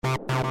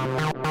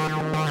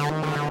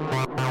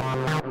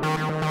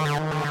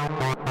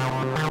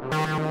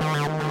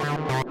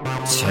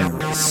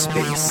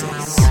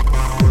TerraSpaces.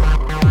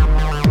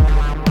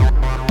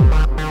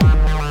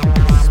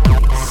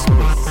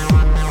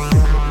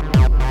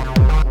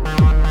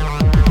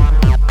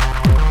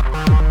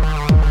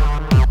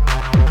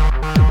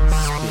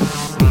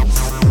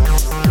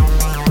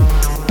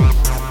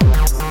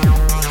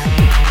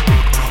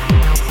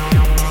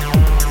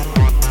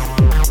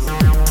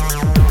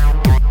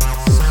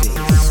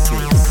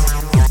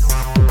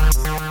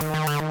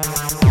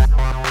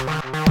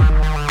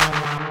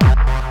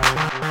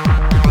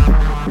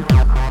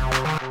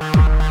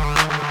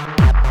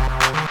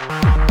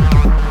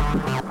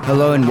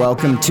 Hello and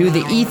welcome to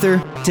The Ether.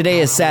 Today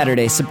is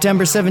Saturday,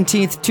 September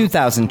 17th,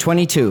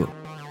 2022.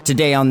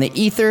 Today on The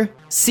Ether,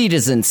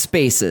 Seedizen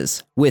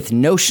Spaces with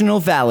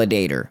Notional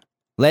Validator.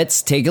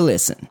 Let's take a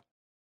listen.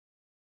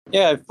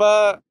 Yeah,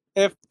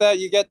 if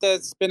you get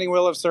that spinning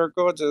wheel of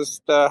circle,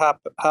 just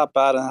hop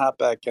out and hop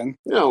back in.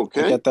 Yeah,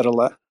 okay. I get that a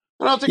lot.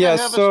 I don't think I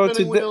have a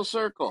spinning wheel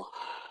circle.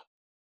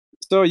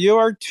 So you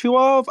are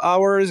 12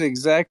 hours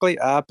exactly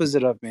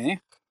opposite of me.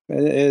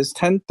 It is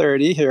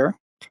 10:30 here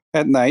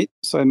at night,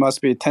 so it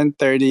must be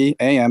 10:30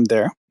 a.m.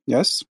 there.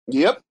 Yes?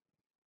 Yep.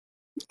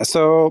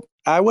 So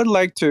I would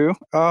like to,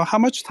 how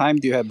much time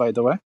do you have, by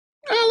the way?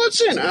 Let's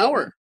say an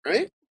hour,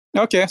 right?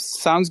 Okay,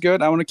 sounds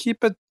good. I want to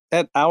keep it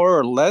at hour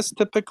or less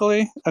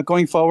typically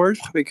going forward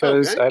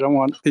because I don't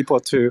want people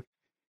to,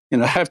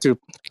 have to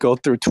go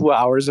through 2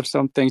 hours of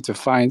something to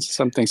find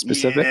something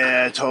specific.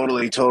 Yeah,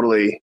 totally.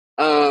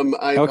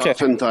 I've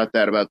often thought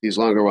that about these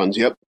longer ones.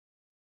 Yep.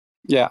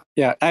 Yeah.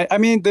 I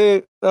mean,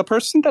 the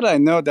person that I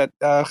know that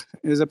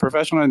is a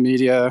professional in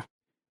media,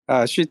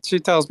 she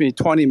tells me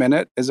 20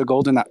 minutes is a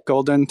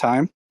golden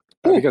time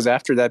because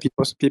after that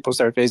people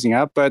start phasing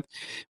out. But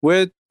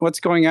with what's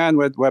going on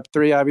with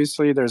Web3,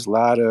 obviously there's a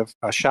lot of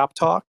shop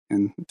talk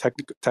and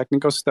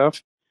technical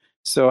stuff.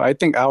 So I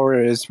think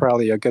hour is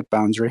probably a good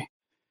boundary.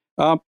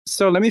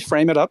 So let me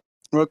frame it up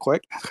real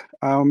quick.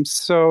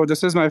 So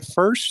this is my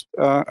first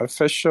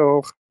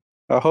official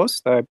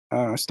host.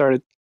 I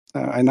started.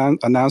 I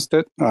announced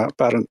it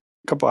about a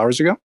couple hours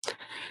ago,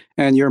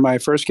 and you're my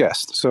first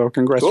guest. So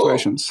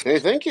congratulations. Cool. Hey,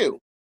 thank you.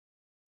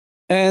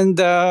 And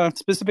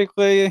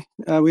specifically,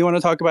 we want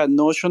to talk about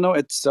Notional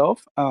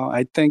itself.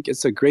 I think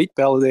it's a great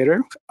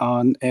validator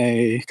on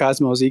a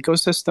Cosmos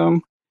ecosystem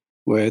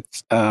with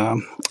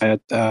at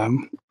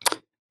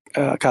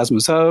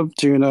Cosmos Hub,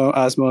 Juno,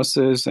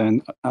 Osmosis,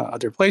 and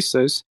other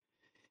places.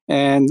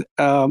 And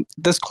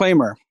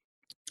disclaimer,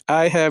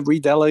 I have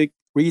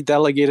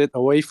redelegated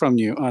away from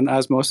you on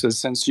Osmosis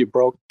since you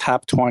broke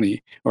top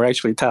 20, or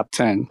actually top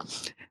 10.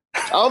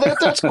 Oh,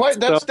 that's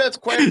quite.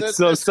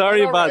 So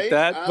sorry about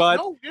that, but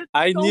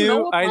I knew.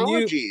 No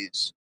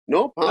apologies.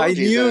 I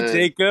knew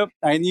Jacob.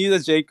 I knew the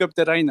Jacob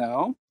that I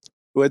know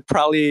would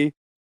probably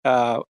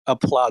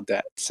applaud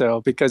that.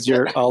 So because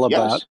you're all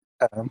about.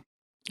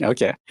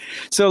 Okay,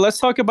 so let's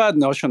talk about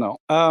Notional.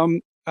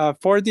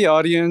 For the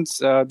audience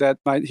that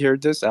might hear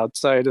this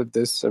outside of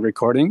this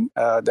recording,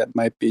 that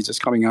might be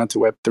just coming on to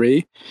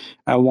Web3,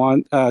 I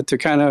want to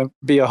kind of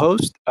be a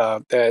host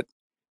that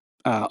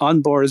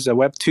onboards the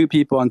Web2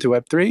 people onto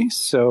Web3.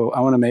 So I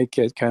want to make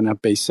it kind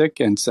of basic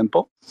and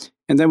simple.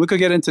 And then we could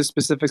get into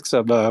specifics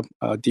of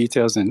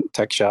details and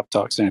tech shop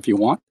talks if you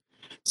want.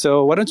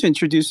 So why don't you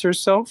introduce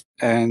yourself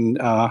and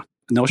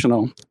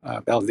Notional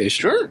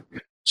validation? Sure.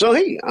 So,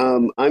 hey,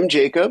 I'm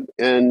Jacob,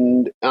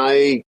 and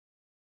I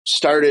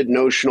started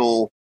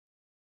Notional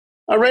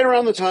right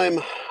around the time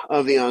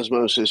of the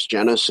Osmosis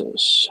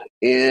Genesis.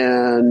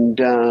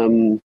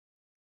 And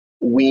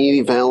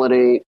we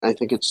validate, I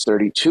think it's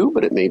 32,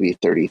 but it may be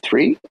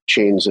 33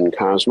 chains in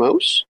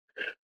Cosmos.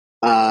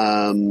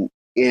 And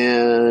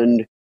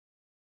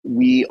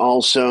we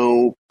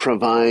also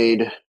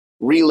provide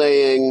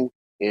relaying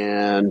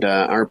and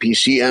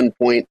RPC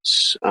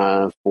endpoints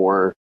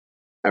for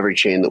every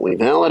chain that we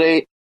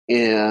validate.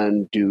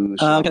 And do.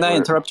 Can I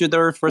interrupt you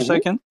there for a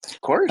second?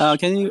 Of course.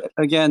 Can you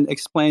again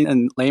explain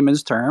in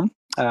layman's term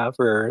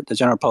for the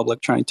general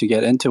public trying to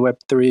get into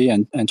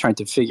Web3 and trying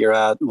to figure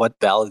out what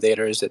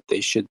validators that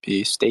they should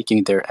be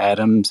staking their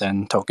atoms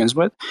and tokens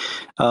with?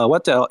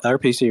 What the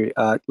RPC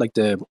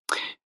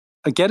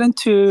get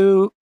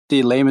into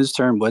the layman's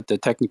term with the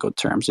technical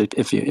terms,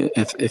 if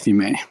you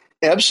may.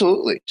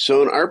 Absolutely.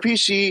 So an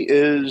RPC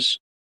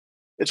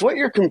it's what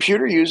your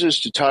computer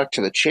uses to talk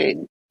to the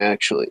chain,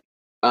 actually.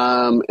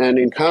 And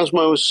in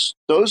Cosmos,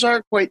 those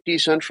are quite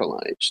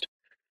decentralized.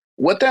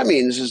 What that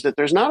means is that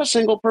there's not a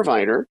single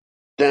provider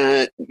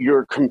that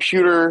your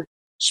computer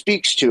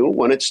speaks to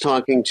when it's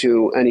talking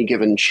to any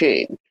given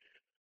chain.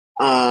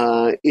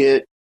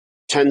 It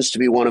tends to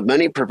be one of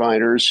many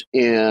providers,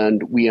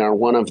 and we are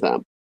one of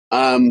them.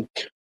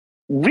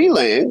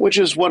 Relaying, which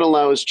is what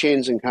allows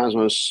chains in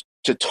Cosmos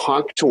to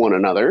talk to one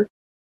another,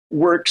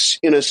 works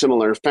in a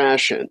similar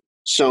fashion.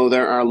 So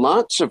there are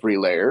lots of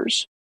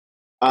relayers.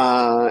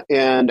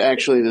 And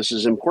actually, this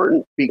is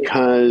important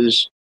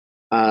because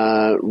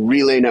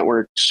relay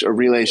networks or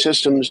relay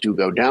systems do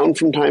go down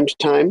from time to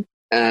time.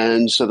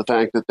 And so the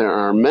fact that there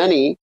are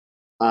many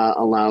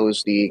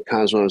allows the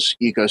Cosmos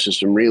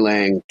ecosystem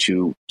relaying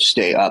to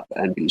stay up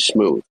and be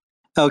smooth.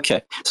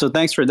 Okay, so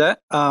thanks for that.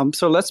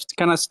 So let's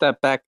kind of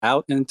step back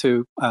out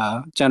into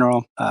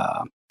general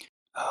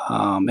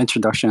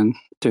introduction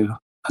to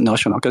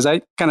Notional, because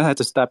I kind of had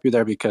to stop you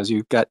there because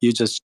you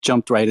just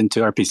jumped right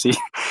into RPC.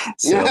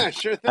 So, yeah,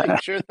 sure thing.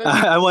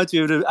 I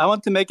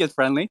want to make it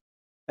friendly,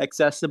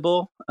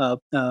 accessible,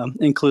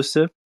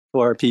 inclusive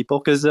for people,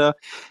 because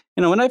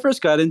when I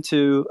first got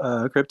into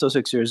crypto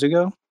 6 years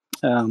ago,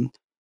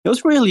 it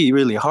was really,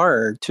 really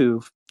hard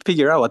to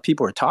figure out what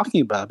people were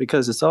talking about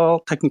because it's all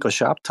technical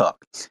shop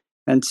talk.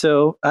 And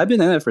so I've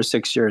been in it for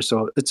 6 years,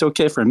 so it's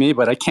okay for me,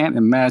 but I can't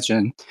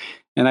imagine.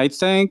 And I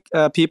think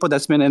people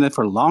that's been in it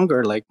for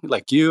longer, like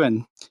you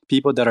and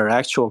people that are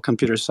actual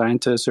computer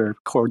scientists or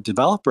core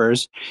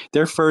developers,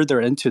 they're further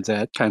into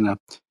that kind of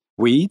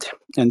weed.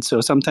 And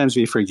so sometimes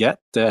we forget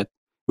that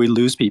we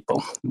lose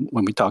people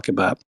when we talk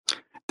about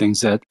things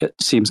that it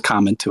seems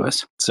common to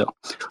us. So,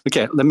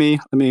 okay, let me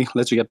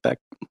let you get back.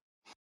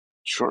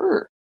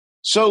 Sure.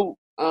 So,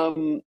 a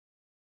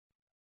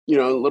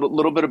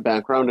little bit of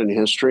background and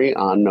history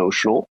on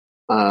Notional.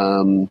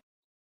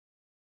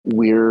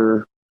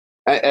 We're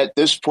at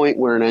this point,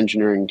 we're an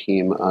engineering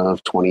team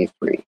of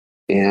 23,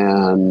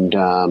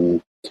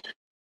 and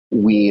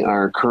we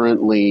are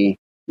currently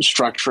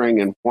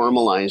structuring and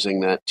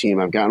formalizing that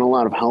team. I've gotten a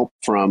lot of help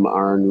from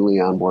our newly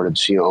onboarded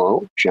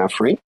COO,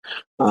 Jeffrey.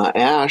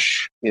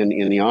 Ash, in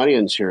the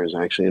audience here, is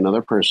actually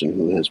another person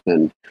who has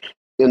been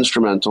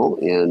instrumental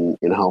in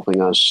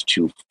helping us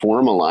to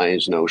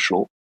formalize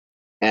Notional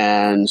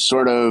and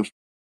sort of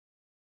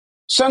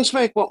sense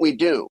make what we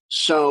do.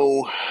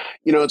 So,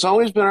 it's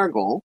always been our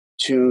goal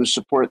to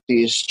support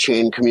these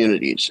chain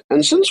communities.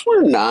 And since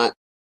we're not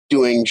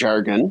doing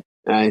jargon,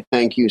 I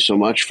thank you so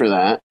much for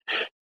that,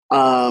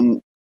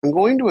 I'm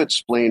going to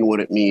explain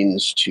what it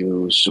means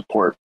to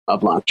support a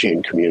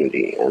blockchain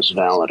community as a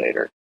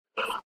validator.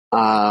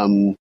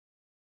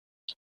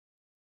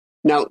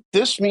 Now,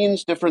 this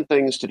means different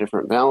things to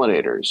different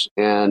validators,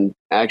 and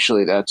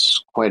actually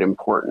that's quite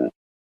important.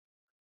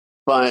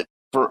 But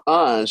for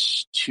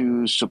us,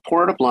 to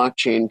support a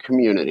blockchain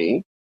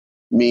community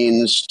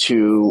means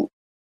to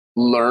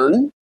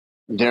learn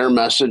their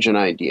message and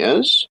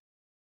ideas,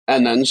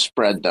 and then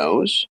spread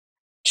those,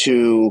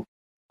 to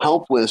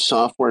help with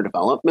software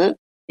development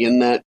in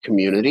that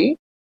community,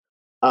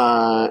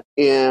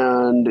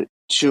 and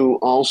to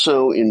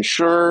also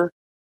ensure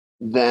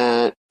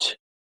that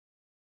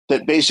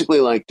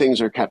basically, like,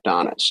 things are kept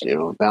honest.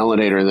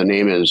 Validator, the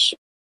name is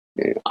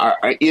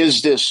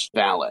this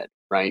valid,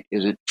 right?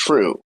 Is it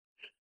true?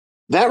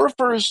 That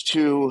refers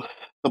to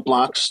the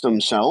blocks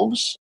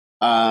themselves,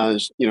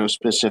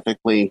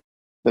 specifically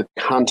the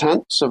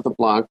contents of the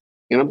block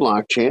in a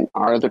blockchain.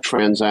 Are the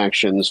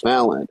transactions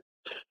valid?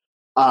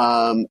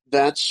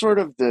 That's sort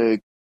of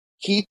the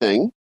key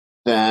thing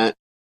that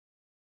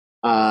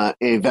a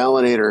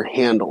validator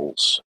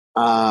handles.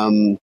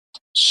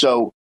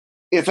 So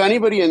if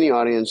anybody in the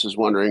audience is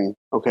wondering,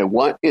 okay,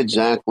 what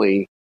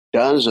exactly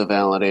does a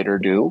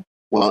validator do?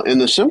 Well, in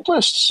the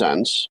simplest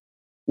sense,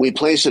 we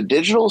place a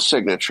digital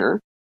signature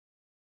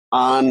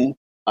on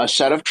a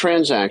set of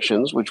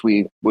transactions, which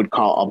we would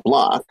call a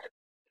block,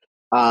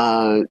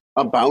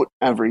 about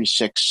every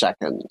 6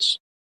 seconds.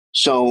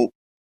 So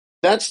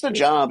that's the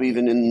job,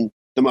 even in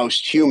the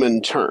most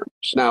human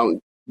terms. Now,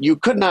 you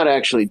could not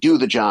actually do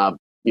the job,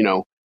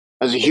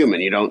 as a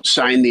human. You don't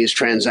sign these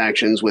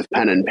transactions with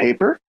pen and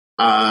paper.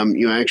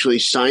 You actually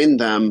sign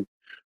them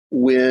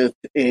with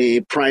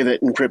a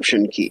private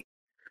encryption key.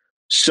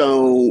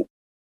 So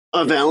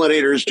a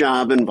validator's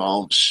job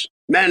involves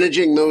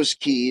managing those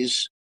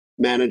keys,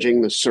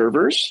 managing the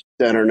servers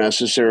that are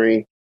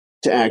necessary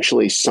to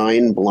actually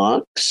sign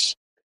blocks,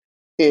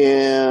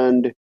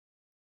 and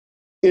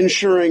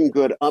ensuring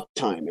good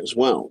uptime as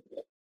well.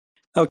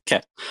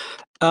 Okay.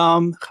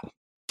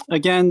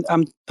 Again,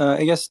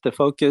 I guess the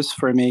focus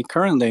for me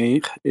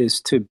currently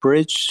is to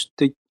bridge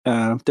the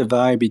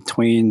divide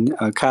between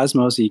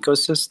Cosmos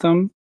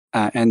ecosystem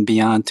and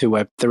beyond to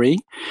Web3.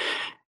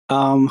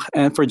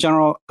 And for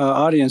general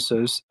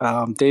audiences,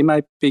 they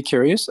might be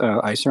curious.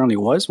 I certainly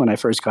was when I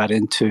first got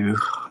into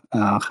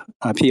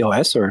a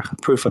POS, or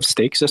proof of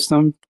stake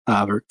system,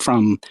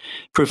 from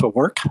proof of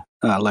work,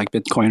 like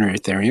Bitcoin or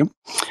Ethereum.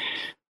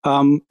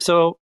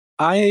 So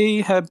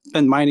I have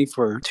been mining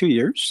for 2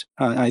 years,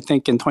 I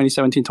think in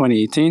 2017,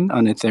 2018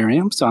 on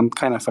Ethereum. So I'm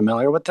kind of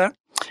familiar with that.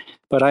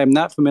 But I'm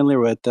not familiar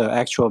with the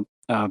actual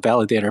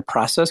validator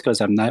process because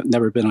I've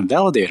never been a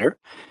validator.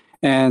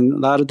 And a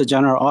lot of the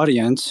general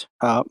audience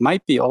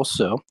might be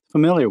also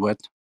familiar with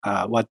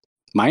what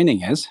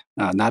mining is,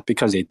 not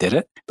because they did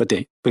it, but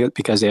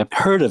because they have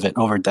heard of it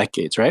over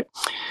decades, right?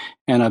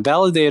 And a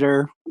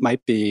validator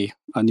might be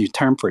a new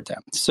term for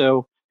them.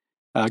 So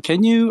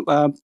can you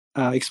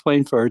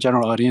explain for our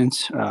general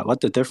audience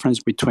what the difference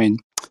between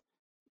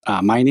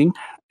mining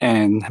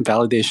and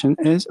validation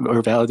is,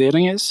 or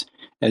validating is,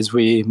 as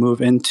we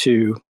move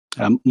into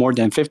more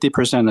than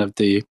 50% of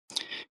the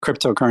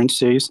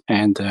cryptocurrencies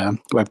and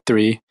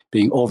Web3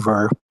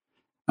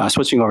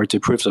 switching over to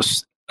proof of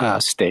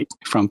stake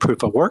from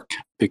proof of work,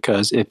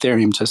 because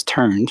Ethereum just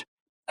turned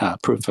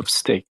proof of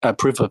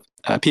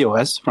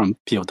POS from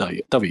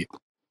POW.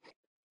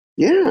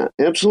 Yeah,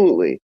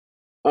 absolutely.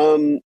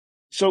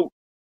 So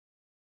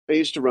I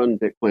used to run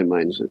Bitcoin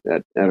mines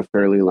at a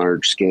fairly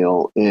large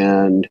scale,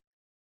 and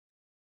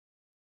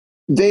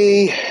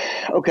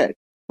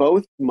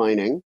both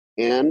mining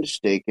and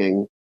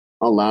staking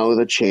allow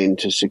the chain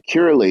to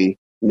securely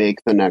make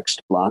the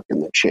next block in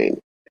the chain.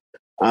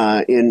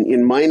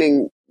 In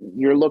mining,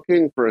 you're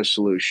looking for a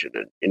solution,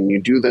 and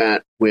you do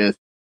that with,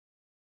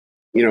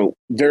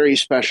 very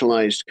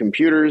specialized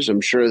computers.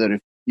 I'm sure that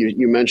if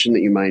you mentioned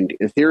that you mined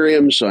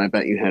Ethereum, so I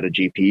bet you had a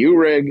GPU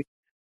rig.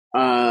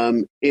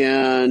 And,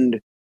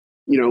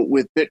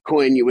 with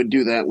Bitcoin, you would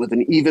do that with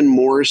an even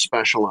more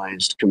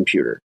specialized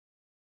computer.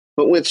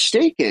 But with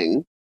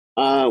staking,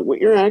 what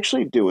you're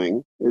actually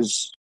doing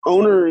is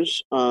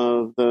owners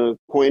of the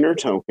coin or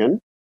token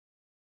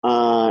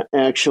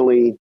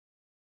actually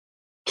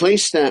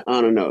place that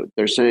on a node.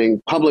 They're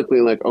saying publicly,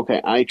 like,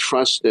 okay, I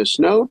trust this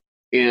node,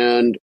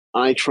 and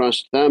I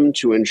trust them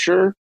to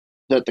ensure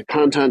that the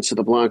contents of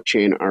the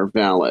blockchain are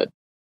valid.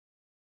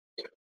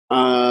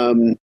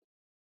 And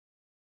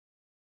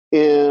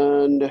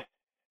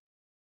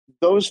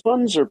those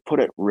funds are put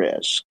at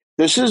risk.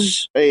 This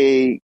is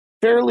a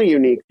fairly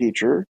unique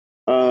feature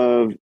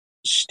of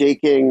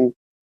staking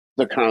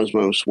the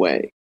Cosmos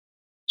way.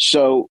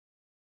 So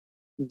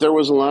there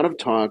was a lot of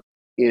talk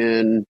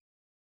in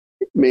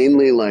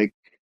mainly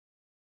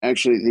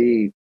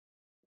the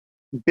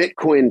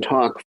Bitcoin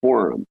Talk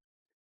forum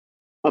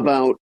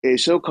about a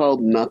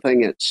so-called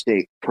nothing at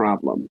stake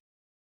problem.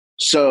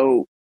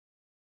 So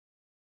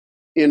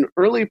in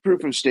early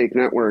proof of stake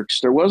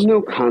networks, there was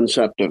no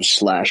concept of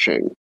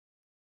slashing.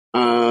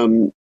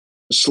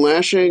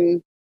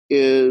 Slashing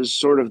is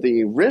sort of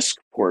the risk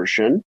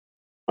portion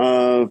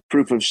of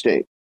proof of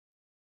stake.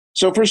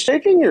 So for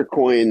staking your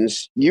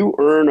coins, you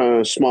earn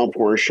a small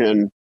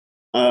portion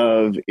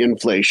of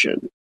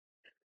inflation.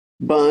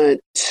 But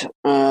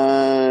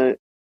the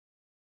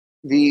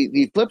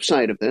flip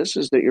side of this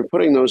is that you're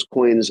putting those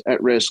coins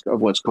at risk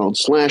of what's called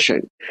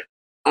slashing.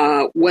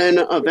 When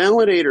a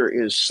validator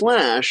is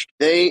slashed,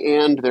 they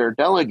and their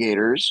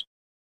delegators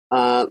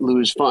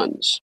lose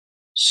funds.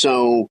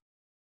 So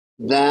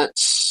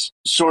that's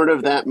sort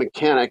of that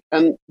mechanic.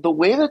 And the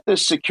way that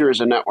this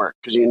secures a network,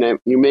 because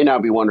you may now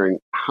be wondering,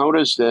 how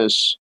does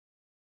this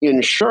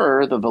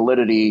ensure the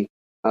validity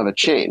of a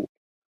chain?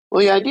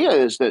 Well, the idea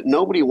is that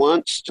nobody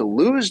wants to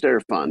lose their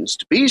funds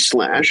to be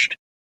slashed.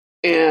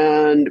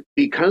 And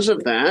because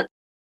of that,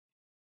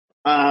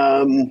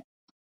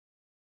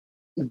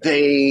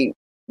 they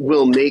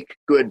will make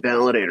good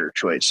validator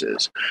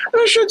choices.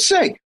 And I should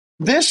say,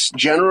 this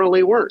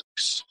generally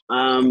works.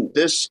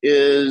 This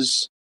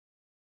is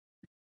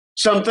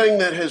something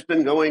that has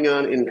been going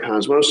on in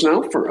Cosmos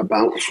now for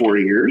about 4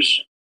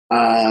 years.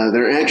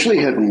 There actually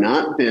have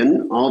not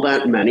been all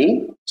that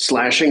many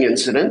slashing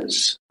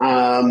incidents.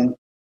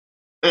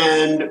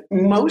 And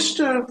most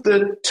of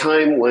the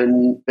time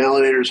when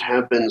validators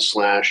have been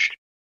slashed,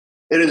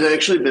 it has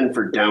actually been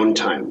for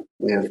downtime.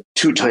 We have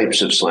two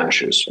types of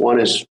slashes. One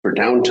is for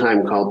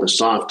downtime called the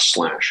soft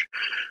slash.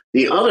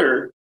 The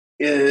other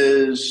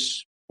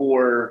is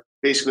for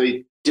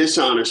basically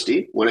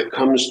dishonesty when it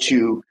comes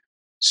to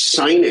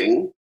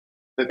signing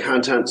the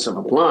contents of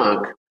a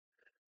block.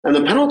 And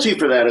the penalty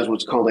for that is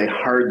what's called a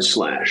hard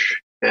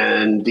slash.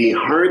 And the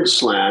hard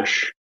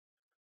slash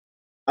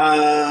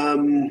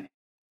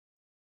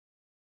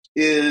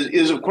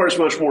is of course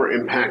much more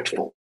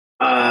impactful.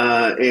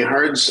 A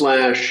hard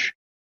slash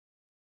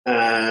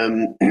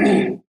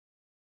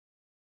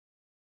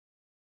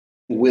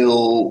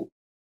will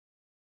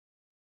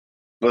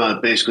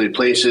basically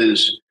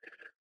places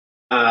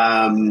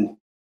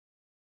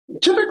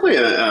typically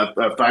a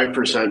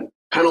 5%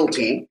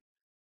 penalty.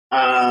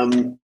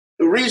 The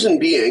reason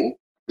being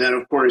that,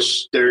 of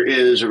course, there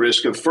is a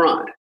risk of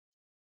fraud.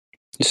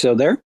 You still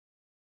there?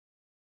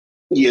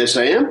 Yes,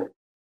 I am.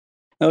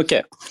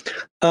 Okay.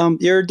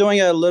 You're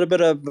doing a little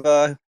bit of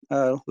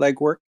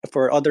legwork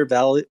for other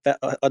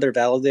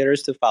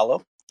validators to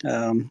follow.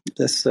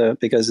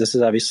 Because this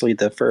is obviously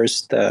the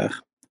first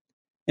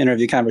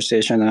interview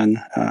conversation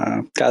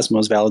on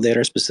Cosmos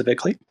Validator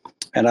specifically,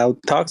 and I'll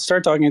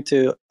start talking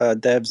to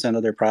devs and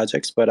other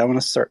projects. But I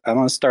want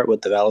to start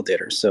with the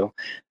validators. So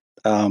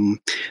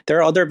there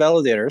are other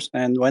validators,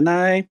 and when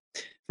I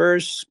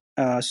first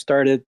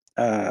started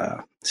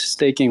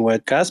staking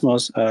with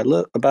Cosmos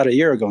about a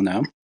year ago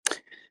now,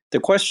 the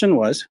question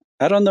was,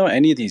 I don't know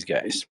any of these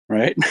guys,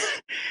 right?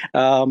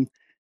 How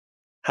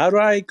do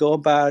I go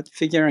about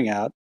figuring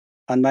out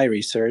on my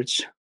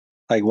research,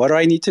 like what do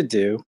I need to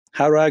do?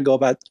 How do I go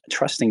about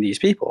trusting these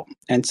people?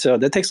 And so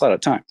that takes a lot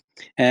of time.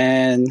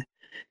 And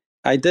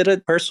I did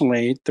it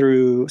personally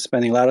through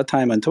spending a lot of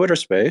time on Twitter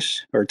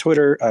Space or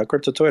Twitter,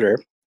 crypto Twitter,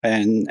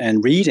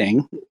 and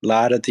reading a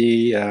lot of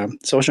the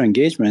social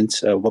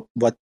engagements,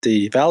 what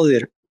the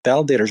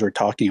validators were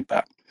talking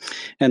about.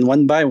 And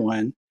one by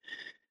one,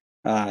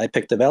 I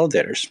picked the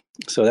validators.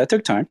 So that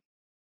took time.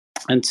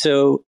 And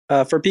so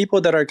for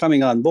people that are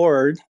coming on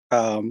board,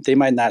 they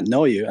might not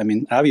know you. I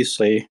mean,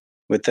 obviously,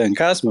 within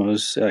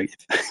Cosmos,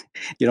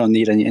 you don't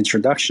need any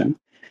introduction.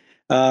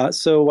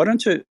 So why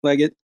don't you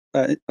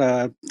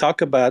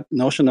talk about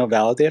Notional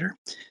Validator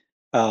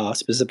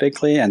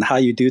specifically, and how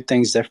you do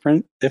things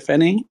different, if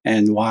any,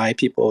 and why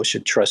people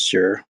should trust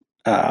your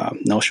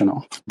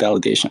Notional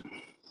validation.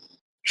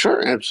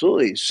 Sure,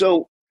 absolutely.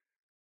 So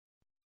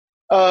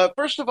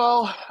first of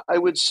all, I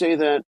would say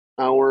that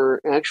our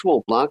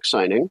actual block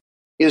signing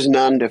is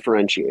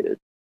non-differentiated.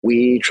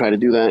 We try to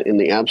do that in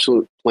the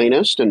absolute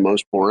plainest and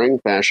most boring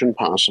fashion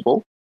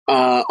possible.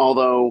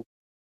 Although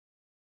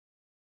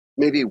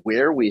maybe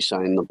where we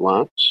sign the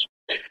blocks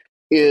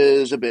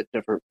is a bit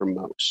different from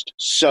most.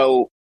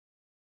 So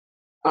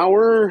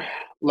our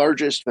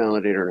largest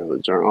validator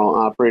nodes are all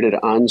operated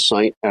on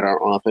site at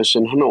our office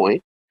in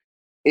Hanoi.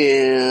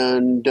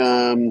 And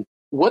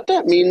what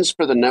that means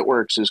for the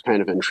networks is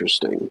kind of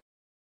interesting.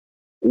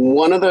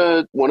 One of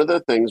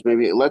the things,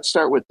 maybe let's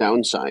start with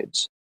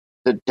downsides.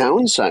 The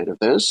downside of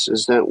this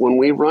is that when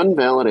we run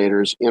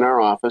validators in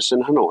our office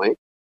in Hanoi,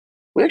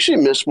 we actually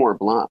miss more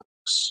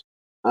blocks.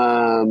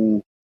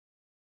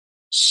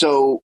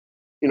 So,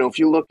 if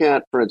you look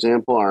at, for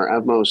example, our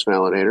Evmos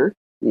validator,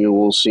 you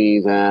will see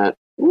that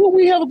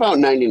we have about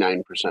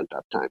 99%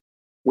 uptime,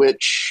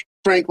 which,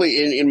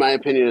 frankly, in my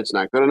opinion, it's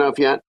not good enough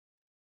yet.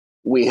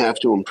 We have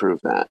to improve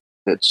that.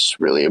 It's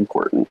really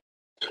important.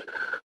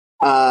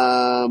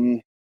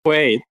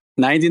 Wait,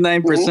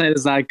 99%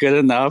 is not good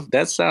enough?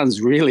 That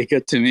sounds really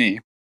good to me.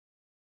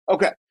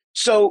 Okay.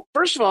 So,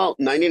 first of all,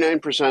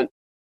 99%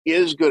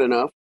 is good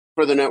enough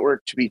for the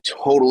network to be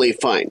totally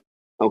fine.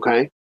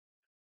 Okay.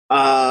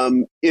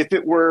 If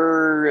it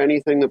were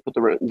anything that put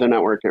the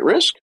network at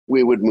risk,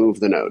 we would move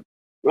the node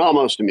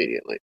almost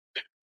immediately.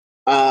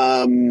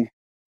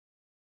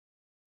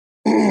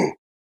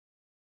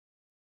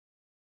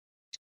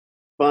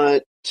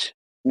 But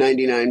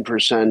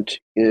 99%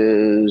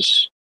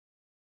 is,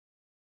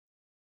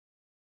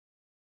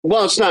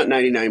 well, it's not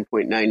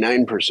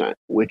 99.99%,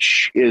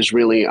 which is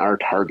really our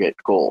target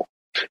goal.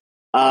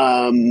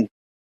 The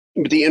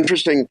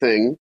interesting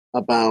thing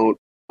about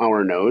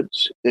our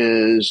nodes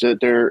is that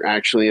they're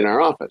actually in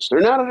our office.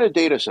 They're not at a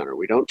data center.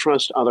 We don't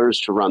trust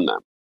others to run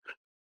them.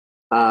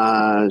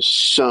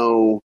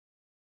 So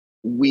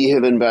we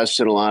have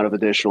invested a lot of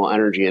additional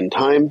energy and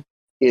time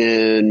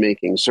in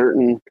making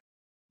certain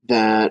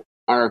that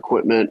our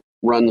equipment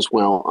runs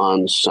well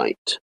on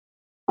site.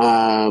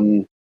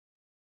 And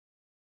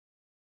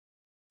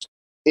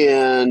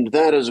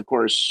that is, of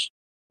course,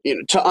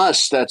 to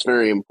us, that's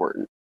very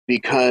important,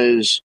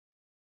 because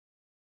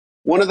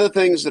one of the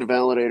things that a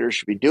validator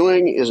should be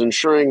doing is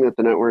ensuring that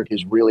the network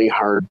is really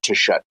hard to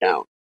shut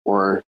down,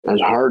 or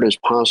as hard as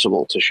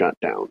possible to shut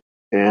down.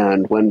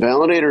 And when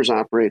validators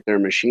operate their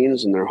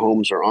machines in their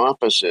homes or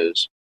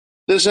offices,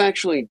 this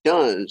actually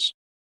does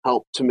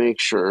help to make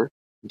sure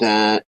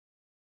that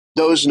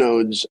those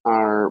nodes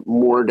are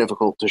more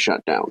difficult to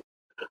shut down.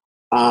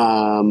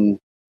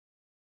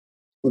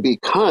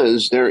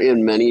 Because they're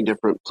in many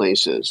different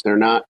places. They're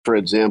not, for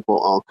example,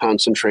 all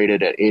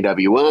concentrated at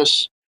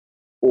AWS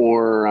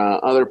or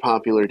other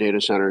popular data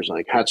centers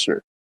like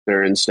Hetzner.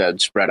 They're instead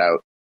spread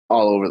out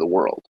all over the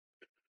world.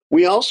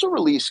 We also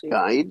release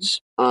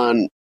guides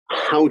on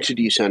how to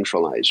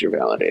decentralize your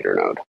validator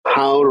node,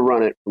 how to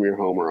run it from your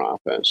home or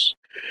office.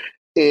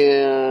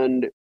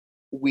 And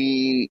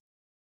we,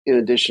 in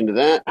addition to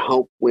that,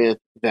 help with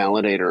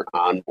validator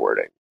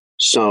onboarding.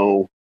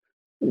 So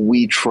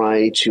we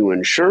try to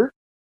ensure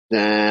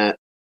that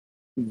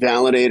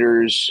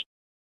validators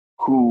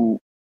who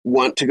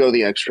want to go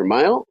the extra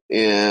mile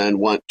and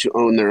want to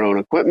own their own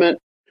equipment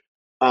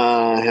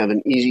have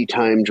an easy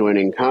time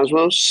joining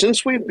Cosmos.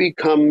 Since we've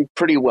become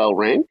pretty well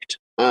ranked,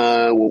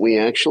 what we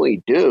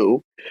actually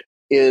do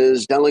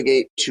is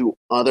delegate to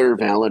other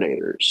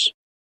validators.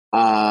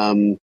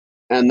 And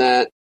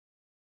that,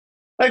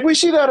 we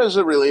see that as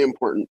a really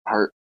important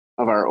part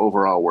of our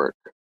overall work.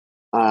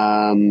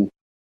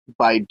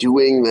 By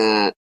doing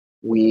that,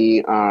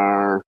 we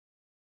are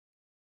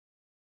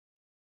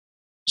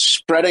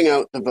spreading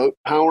out the vote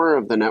power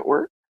of the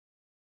network.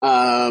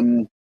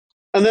 And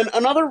then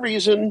another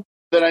reason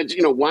that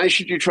why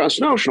should you trust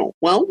Notional?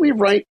 Well, we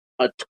write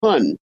a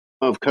ton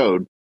of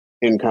code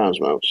in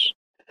Cosmos.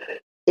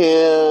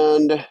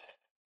 And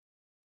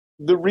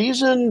the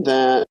reason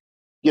that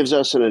gives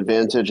us an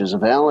advantage as a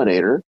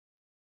validator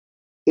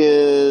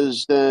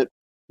is that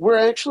we're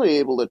actually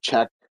able to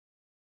check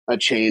a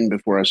chain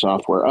before a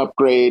software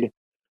upgrade,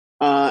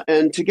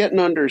 and to get an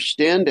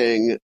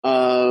understanding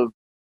of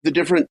the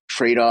different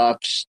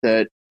trade-offs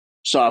that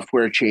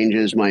software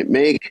changes might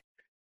make,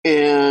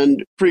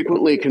 and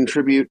frequently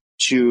contribute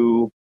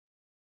to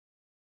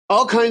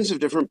all kinds of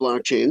different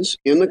blockchains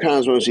in the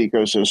Cosmos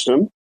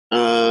ecosystem,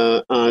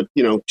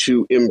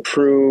 to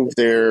improve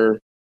their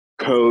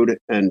code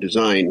and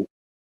design.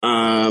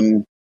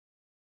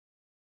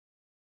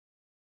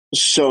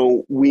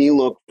 So we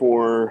look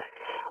for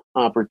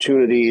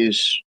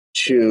opportunities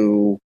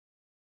to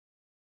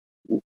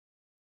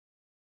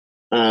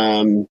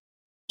to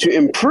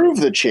improve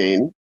the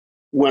chain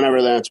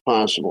whenever that's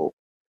possible.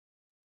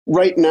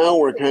 Right now,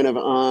 we're kind of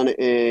on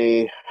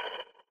I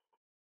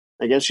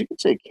guess you could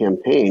say,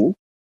 campaign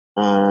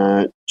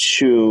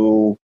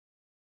to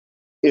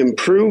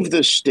improve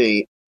the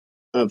state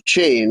of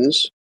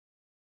chains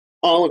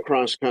all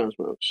across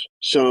Cosmos.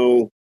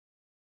 So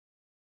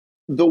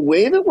the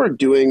way that we're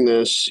doing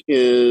this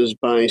is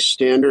by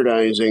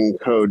standardizing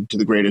code to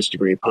the greatest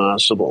degree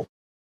possible.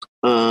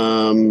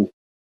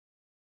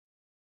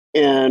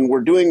 And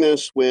we're doing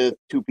this with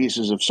two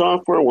pieces of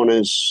software. One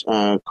is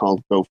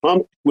called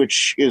GoFump,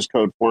 which is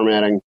code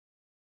formatting.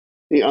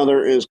 The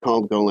other is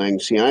called Golang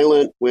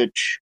CILint,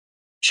 which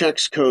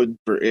checks code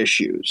for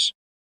issues.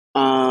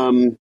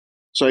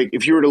 So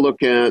if you were to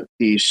look at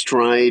the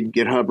Stride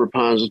GitHub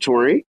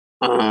repository,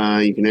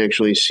 you can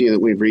actually see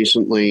that we've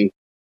recently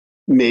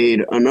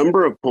made a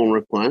number of pull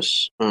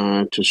requests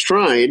to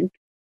Stride.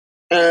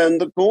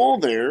 And the goal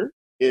there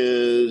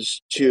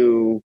is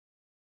to,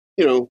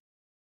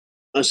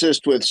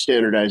 assist with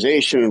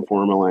standardization and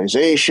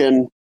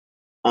formalization,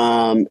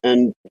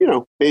 and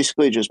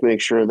basically just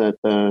make sure that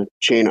the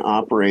chain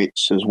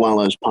operates as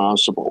well as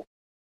possible.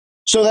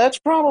 So that's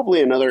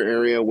probably another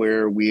area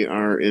where we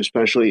are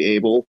especially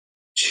able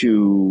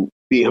to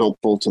be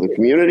helpful to the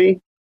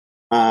community,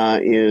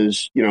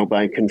 is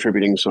by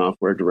contributing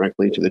software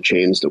directly to the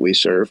chains that we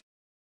serve.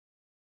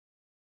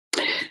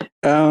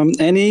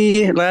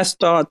 Any last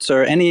thoughts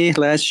or any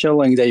last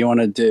shilling that you want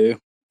to do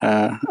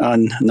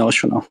on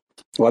Notional?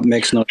 What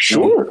makes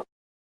Notional? Sure.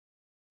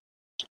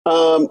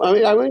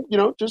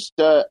 Just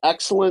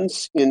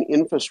excellence in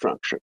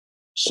infrastructure.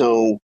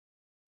 So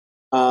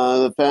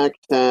the fact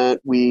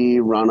that we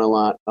run a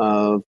lot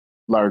of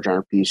large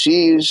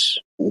RPCs,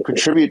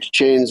 contribute to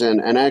chains,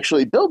 and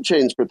actually build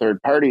chains for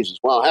third parties as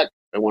well. Heck,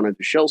 I wanted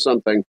to show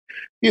something.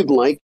 If you'd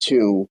like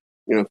to,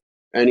 if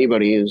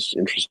anybody is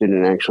interested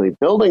in actually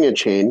building a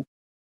chain,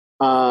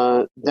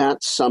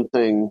 that's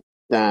something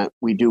that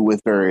we do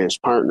with various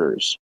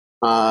partners.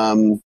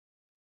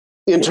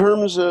 In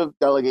terms of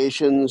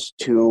delegations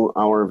to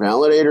our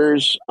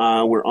validators,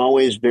 we're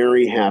always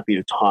very happy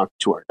to talk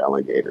to our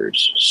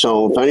delegators.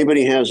 So if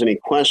anybody has any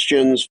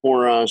questions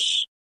for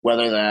us,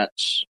 whether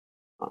that's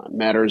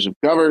matters of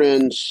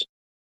governance,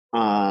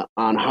 on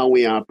how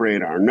we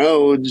operate our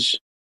nodes,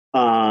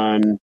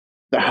 on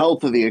the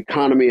health of the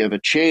economy of a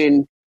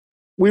chain,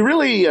 we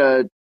really,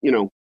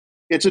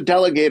 it's a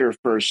delegator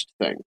first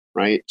thing,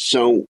 right?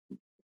 So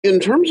in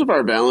terms of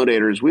our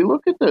validators, we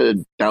look at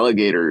the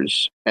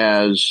delegators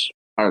as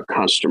our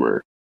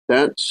customer.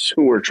 That's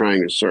who we're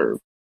trying to serve.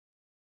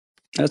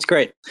 That's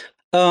great.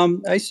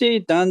 I see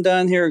Don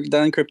here,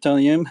 Don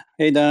Kryptonium.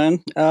 Hey,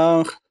 Don.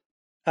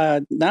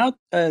 Now,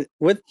 there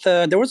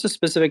was a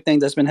specific thing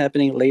that's been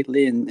happening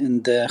lately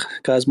in the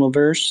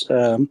Cosmoverse,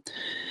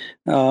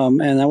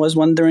 and I was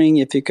wondering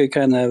if you could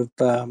kind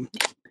of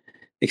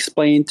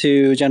explain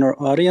to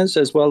general audience,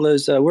 as well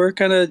as we're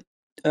kind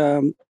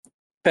of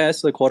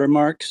past the quarter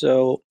mark,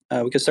 so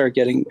we can start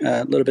getting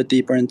a little bit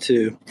deeper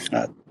into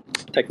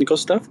technical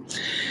stuff.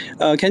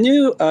 Can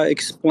you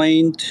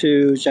explain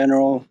to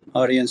general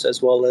audience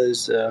as well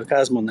as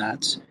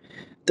Cosmonauts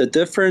the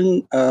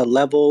different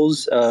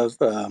levels of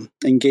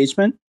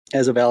engagement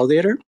as a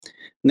validator?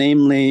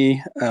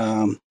 Namely,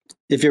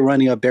 if you're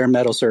running a bare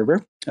metal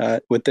server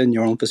within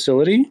your own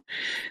facility,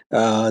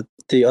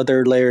 the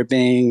other layer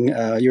being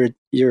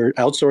you're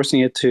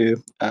outsourcing it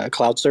to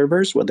cloud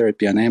servers, whether it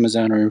be on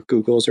Amazon or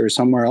Google's or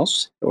somewhere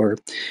else, or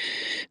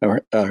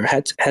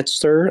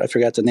Hetster, I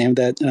forgot the name of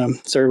that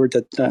server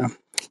that,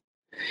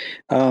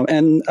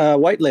 and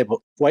white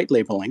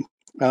labeling.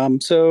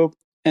 So,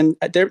 and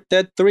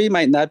that three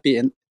might not be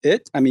in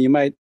it. I mean, you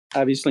might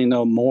obviously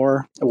know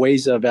more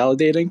ways of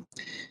validating.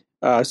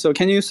 So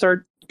can you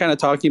start kind of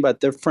talking about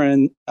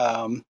different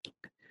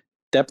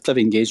depth of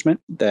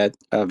engagement that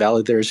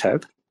validators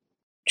have?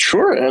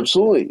 Sure,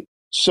 absolutely.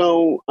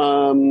 So,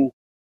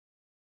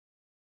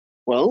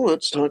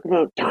 let's talk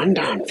about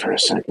Don for a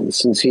second,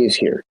 since he's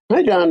here.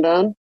 Hi, Don.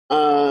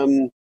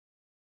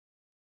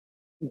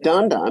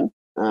 Don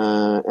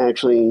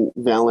actually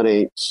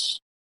validates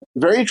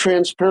very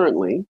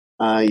transparently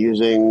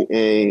using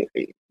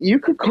you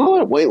could call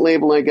it white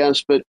label, I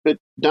guess, but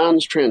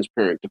Don's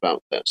transparent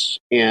about this.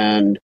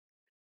 And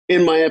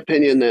in my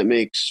opinion, that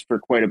makes for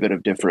quite a bit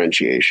of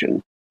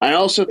differentiation. I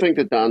also think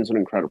that Don's an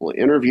incredible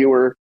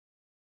interviewer.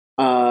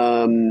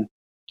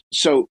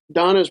 So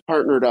Don has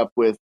partnered up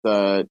with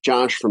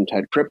Josh from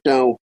TED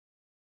Crypto,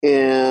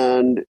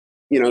 and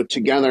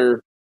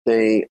together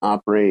they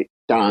operate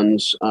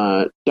Don's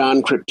Don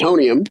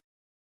Kryptonium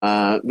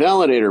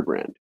validator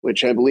brand,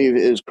 which I believe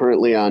is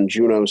currently on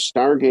Juno,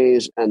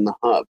 Stargaze, and the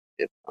Hub,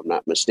 if I'm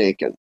not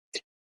mistaken.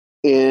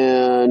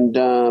 And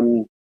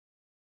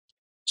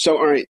so,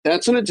 all right,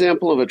 that's an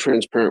example of a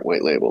transparent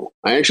white label.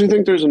 I actually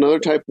think there's another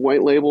type of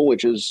white label,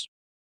 which is,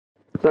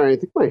 sorry, I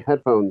think my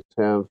headphones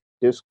have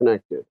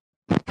disconnected.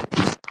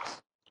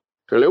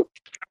 Hello?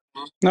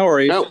 No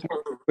worries. No.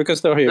 We can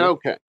still hear you.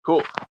 Okay,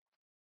 cool.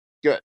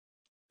 Good.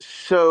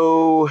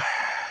 So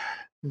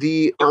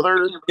The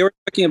other, you were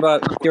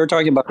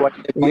talking about what?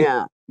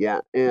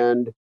 Yeah,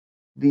 and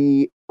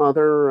the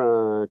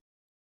other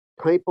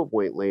type of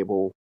white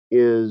label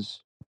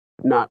is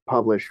not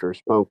published or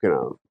spoken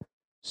of.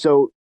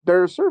 So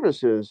there are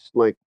services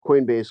like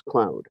Coinbase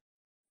Cloud,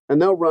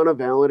 and they'll run a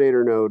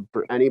validator node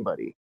for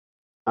anybody.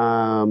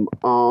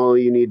 All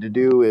you need to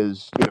do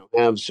is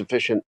have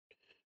sufficient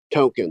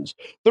tokens.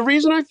 The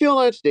reason I feel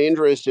that's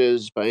dangerous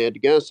is, if I had to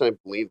guess, I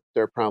believe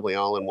they're probably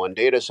all in one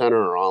data center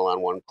or all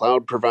on one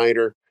cloud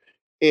provider.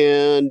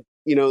 And,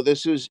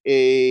 this is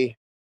a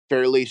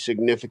fairly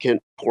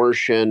significant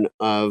portion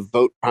of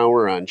vote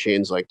power on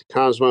chains like the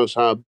Cosmos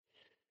Hub.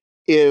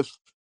 If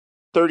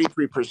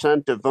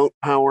 33% of vote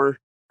power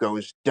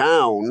goes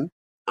down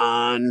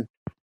on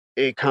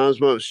a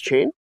Cosmos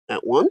chain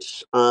at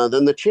once,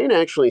 then the chain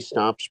actually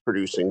stops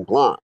producing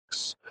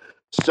blocks.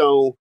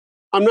 So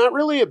I'm not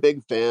really a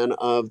big fan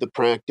of the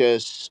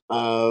practice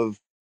of,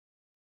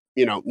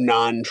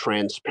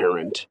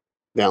 non-transparent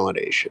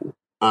validation.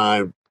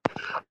 I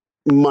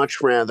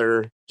much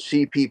rather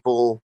see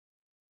people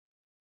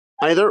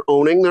either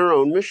owning their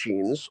own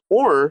machines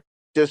or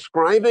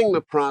describing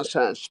the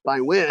process by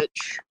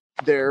which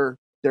their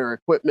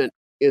equipment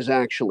is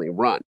actually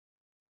run.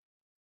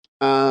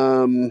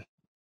 And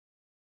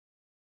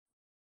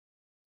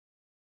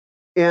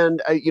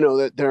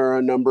that there are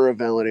a number of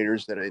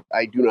validators that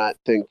I do not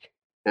think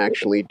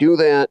actually do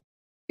that.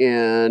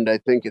 And I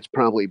think it's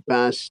probably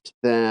best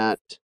that,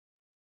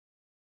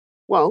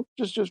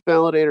 just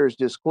validators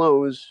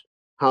disclose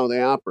how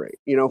they operate.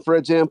 For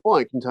example,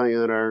 I can tell you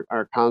that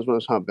our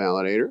Cosmos Hub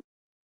validator,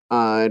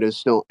 it is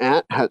still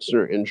at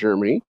Hetzner in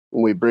Germany.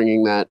 We'll be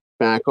bringing that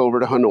back over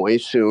to Hanoi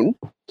soon.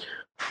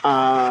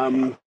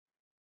 And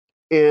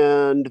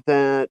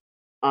that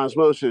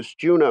Osmosis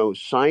Juno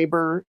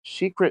Cyber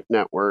Secret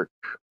Network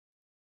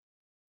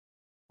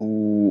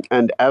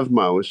and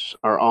Evmos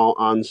are all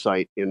on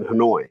site in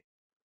Hanoi.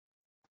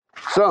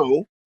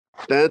 So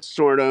that's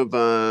sort of,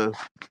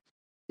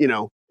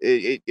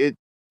 it's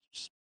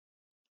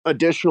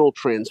additional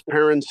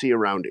transparency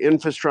around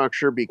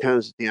infrastructure,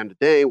 because at the end of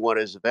the day, what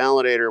is a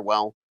validator?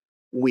 Well,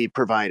 we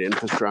provide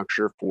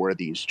infrastructure for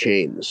these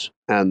chains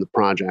and the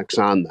projects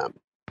on them.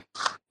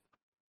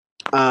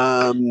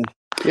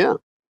 Yeah.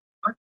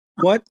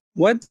 What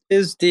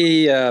is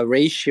the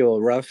ratio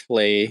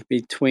roughly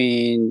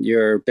between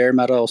your bare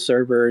metal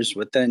servers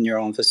within your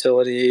own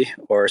facility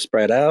or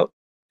spread out,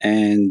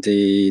 and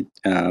the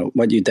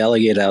what you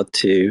delegate out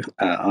to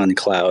on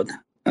cloud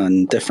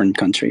on different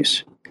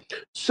countries?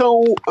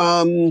 So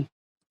the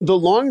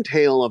long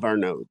tail of our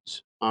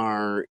nodes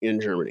are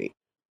in Germany.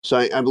 So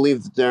I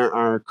believe there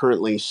are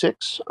currently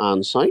 6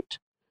 on site,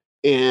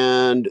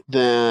 and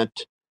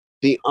that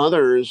the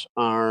others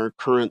are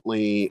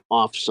currently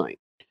off site.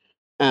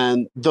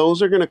 And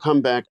those are going to come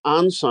back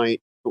on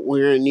site, but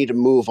we're going to need to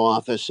move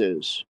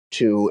offices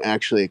to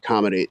actually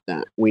accommodate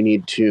that. We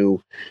need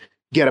to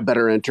get a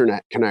better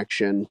internet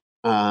connection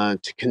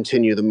to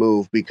continue the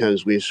move,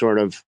 because we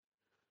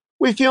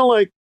feel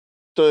like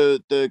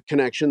the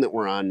connection that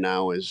we're on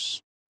now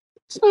it's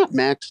not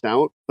maxed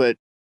out, but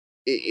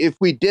if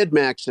we did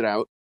max it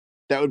out,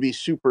 that would be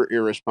super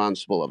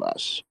irresponsible of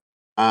us.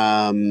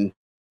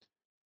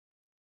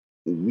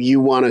 You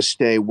want to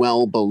stay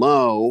well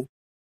below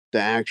the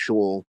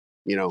actual,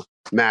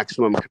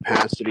 maximum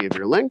capacity of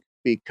your link,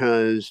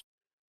 because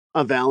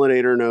a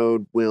validator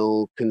node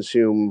will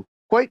consume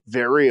quite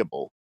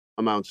variable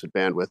amounts of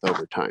bandwidth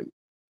over time.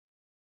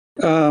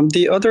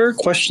 The other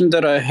question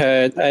that I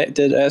had, I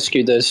did ask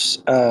you this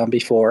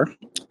before,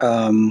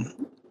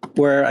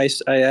 where I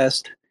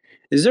asked,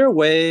 is there a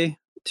way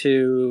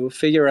to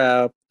figure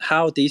out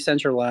how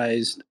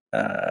decentralized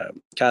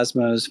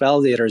Cosmos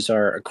validators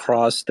are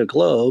across the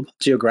globe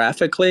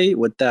geographically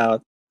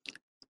without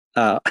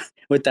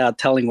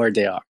telling where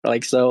they are?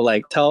 Tell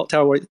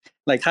where,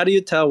 how do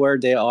you tell where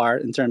they are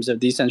in terms of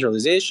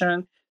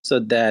decentralization, so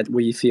that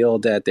we feel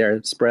that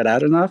they're spread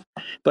out enough?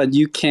 But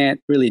you can't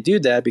really do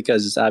that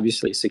because it's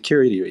obviously a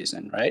security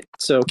reason, right?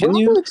 So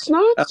it's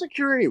not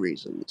security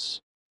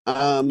reasons.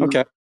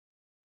 Okay.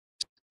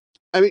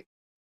 I mean,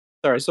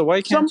 sorry. So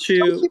why can't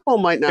some people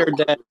might not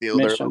want to reveal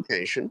their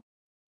location.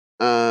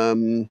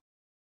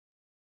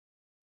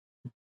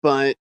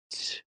 But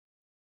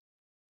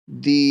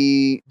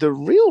the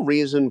real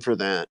reason for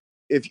that,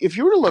 if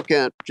you were to look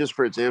at, just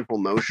for example,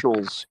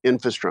 Notional's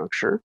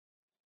infrastructure,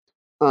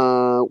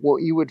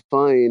 what you would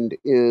find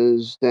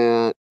is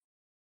that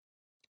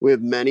we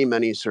have many,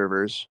 many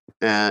servers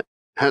at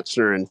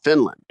Hetzner in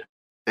Finland,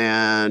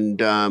 and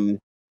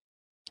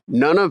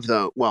none of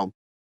the,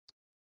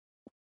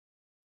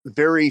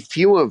 very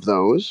few of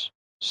those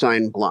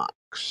sign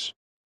blocks.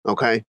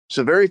 Okay,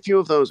 so very few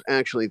of those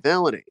actually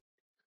validate.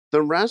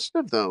 The rest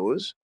of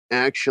those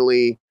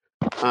actually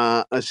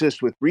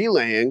assist with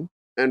relaying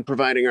and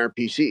providing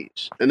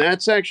RPCs. And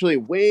that's actually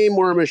way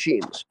more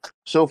machines.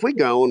 So if we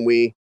go and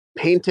we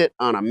paint it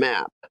on a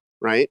map,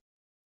 right,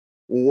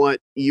 what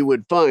you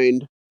would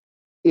find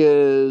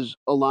is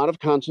a lot of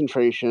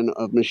concentration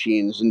of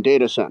machines and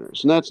data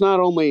centers. And that's not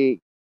only,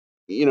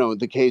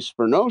 the case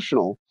for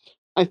Notional,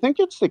 I think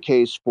it's the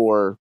case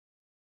for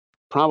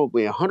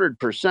probably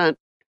 100%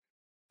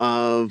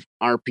 of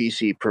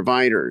RPC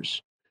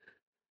providers.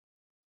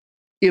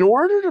 In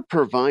order to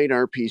provide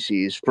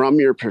RPCs from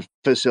your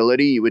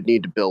facility, you would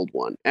need to build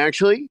one.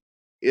 Actually,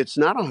 it's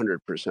not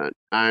 100%.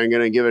 I'm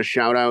going to give a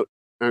shout out.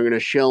 I'm going to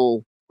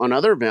shill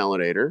another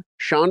validator.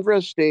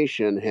 Chandra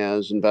Station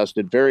has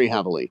invested very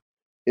heavily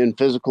in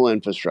physical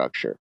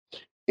infrastructure.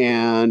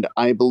 And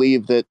I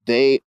believe that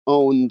they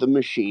own the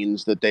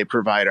machines that they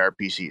provide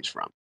RPCs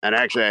from. And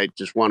actually, I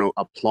just want to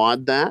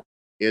applaud that.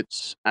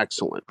 It's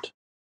excellent.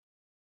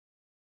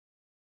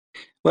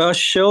 Well,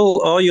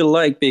 show all you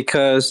like,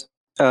 because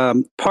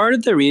part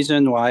of the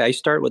reason why I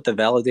start with the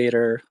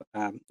validator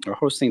or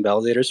hosting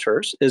validators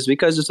first is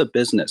because it's a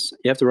business.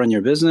 You have to run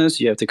your business.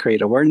 You have to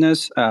create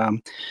awareness,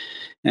 and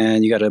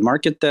you got to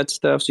market that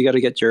stuff. So you got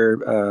to get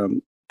your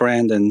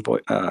brand and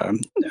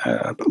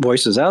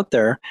voices out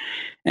there.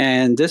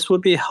 And this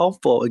would be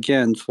helpful,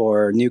 again,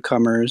 for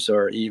newcomers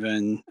or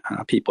even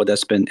people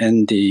that's been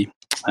in the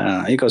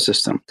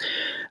ecosystem.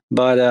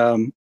 But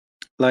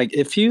like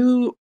if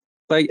you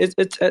like it's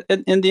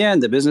in the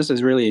end, the business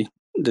is really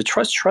the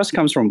trust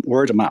comes from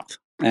word of mouth.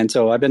 And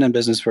so I've been in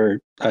business for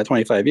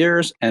 25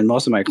 years, and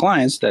most of my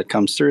clients that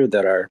comes through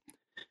that are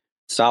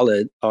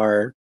solid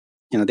are,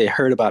 they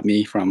heard about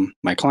me from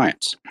my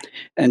clients.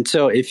 And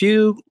so if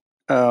you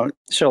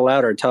show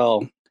out or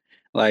tell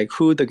like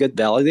who the good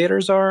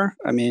validators are,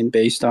 I mean,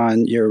 based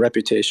on your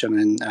reputation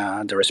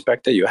and the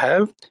respect that you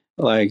have,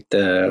 like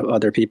the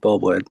other people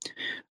would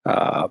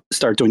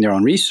start doing their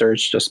own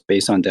research just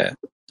based on that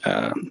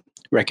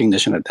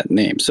recognition of that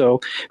name. So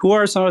who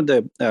are some of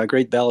the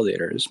great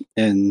validators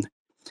in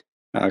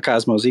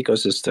Cosmos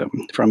ecosystem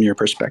from your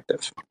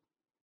perspective?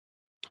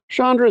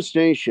 Chandra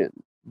Station,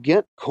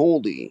 Get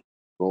Coldy,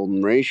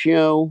 Golden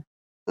Ratio.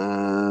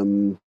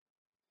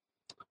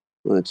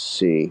 Let's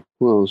see.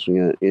 What else we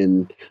got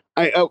in?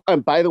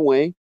 By the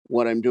way,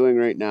 what I'm doing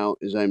right now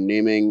is I'm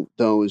naming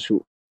those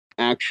who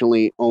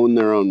actually own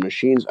their own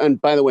machines.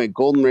 And by the way,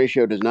 Golden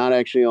Ratio does not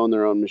actually own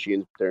their own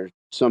machines. There's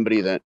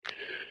somebody that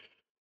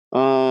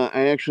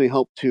I actually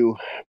helped to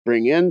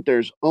bring in.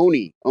 There's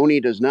Oni.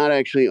 Oni does not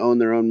actually own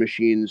their own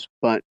machines,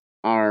 but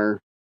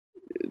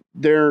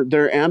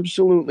they're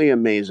absolutely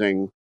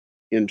amazing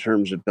in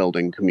terms of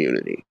building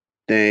community.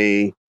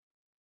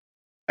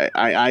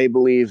 I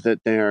believe that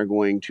they are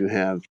going to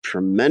have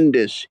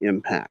tremendous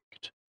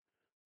impact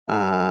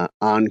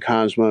on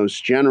Cosmos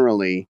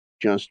generally,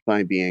 just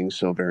by being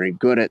so very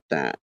good at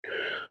that.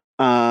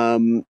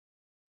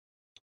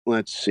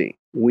 Let's see.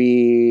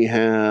 We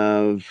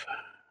have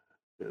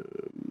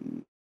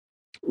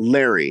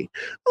Larry.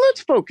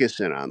 Let's focus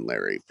in on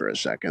Larry for a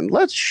second.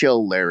 Let's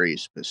shill Larry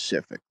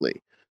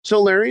specifically.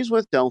 So Larry's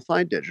with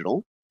Delphi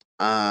Digital,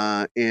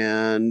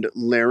 and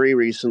Larry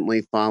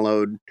recently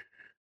followed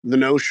the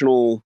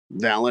Notional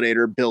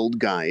Validator build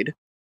guide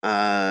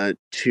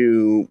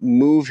to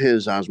move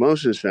his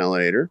Osmosis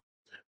validator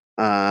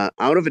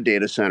out of a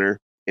data center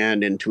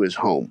and into his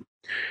home,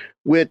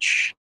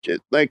 which,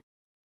 like,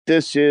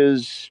 this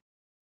is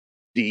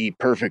the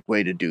perfect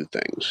way to do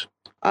things.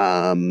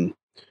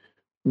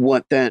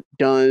 What that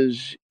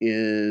does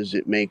is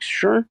it makes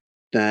sure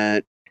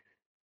that,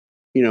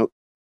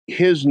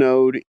 his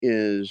node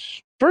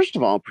is, first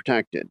of all,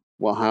 protected.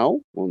 Well, how?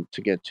 Well,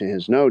 to get to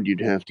his node,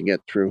 you'd have to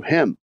get through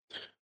him.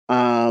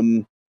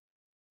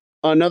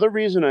 Another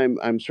reason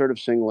I'm sort of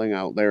singling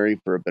out Larry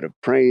for a bit of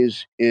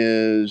praise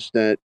is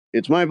that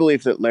it's my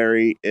belief that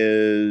Larry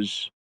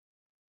is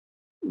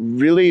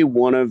really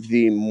one of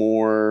the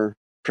more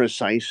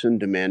precise and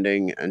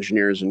demanding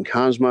engineers in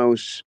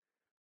Cosmos.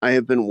 I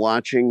have been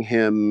watching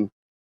him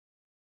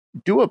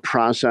do a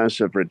process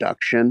of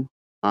reduction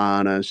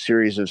on a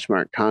series of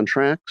smart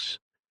contracts,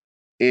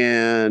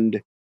 and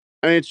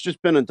I mean, it's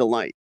just been a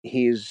delight.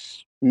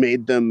 He's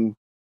made them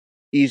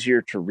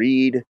easier to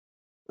read.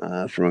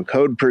 From a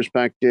code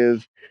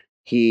perspective,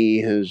 he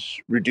has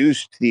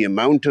reduced the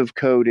amount of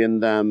code in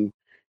them,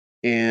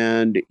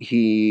 and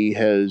he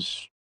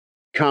has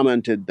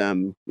commented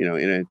them,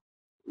 in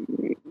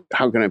a,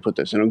 how can I put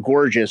this, in a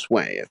gorgeous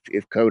way,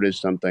 if code is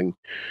something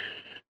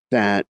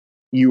that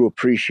you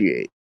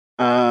appreciate.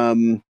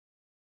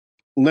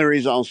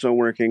 Larry's also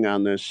working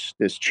on this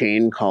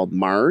chain called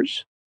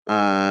Mars,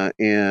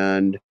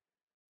 and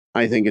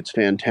I think it's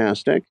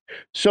fantastic.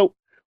 So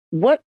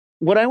what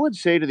I would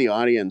say to the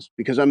audience,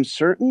 because I'm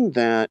certain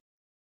that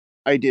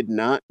I did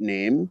not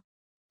name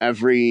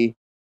every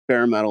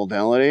bare metal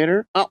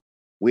validator. Oh,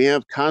 we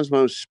have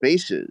Cosmos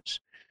Spaces.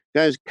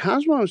 Guys,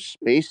 Cosmos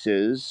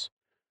Spaces,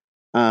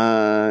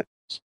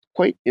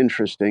 quite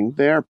interesting.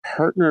 They are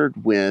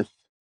partnered with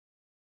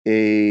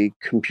a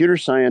computer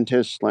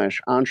scientist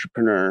 /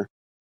 entrepreneur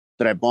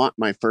that I bought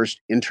my first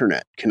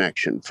internet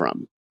connection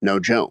from. No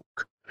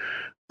joke.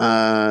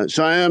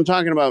 So I am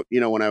talking about,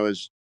 when I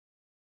was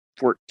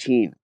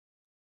 14,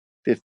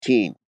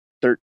 15,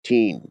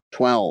 13,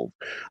 12.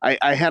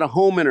 I had a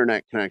home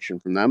internet connection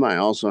from them. I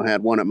also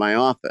had one at my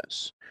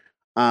office.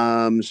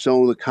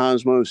 So the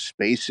Cosmos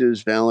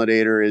Spaces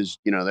Validator is,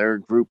 they're a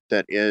group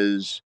that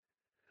is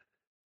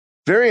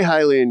very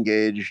highly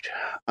engaged,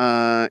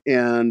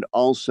 and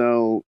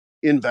also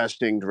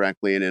investing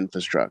directly in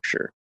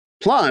infrastructure.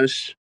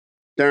 Plus,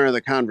 there are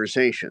the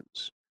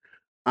conversations.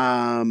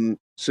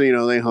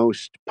 So, they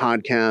host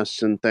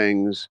podcasts and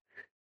things,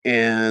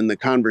 and the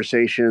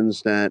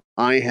conversations that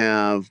I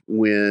have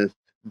with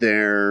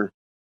their,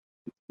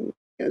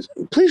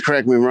 please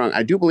correct me if I'm wrong,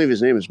 I do believe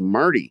his name is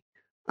Marty,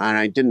 and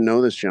I didn't know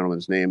this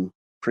gentleman's name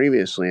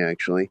previously,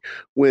 actually,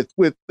 with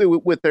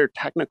their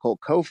technical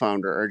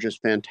co-founder are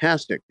just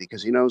fantastic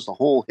because he knows the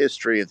whole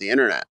history of the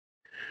internet.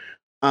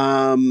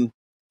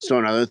 So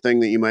another thing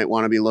that you might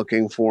want to be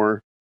looking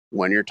for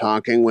when you're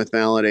talking with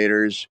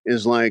validators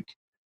is like,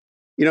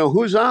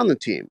 who's on the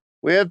team?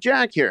 We have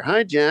Jack here.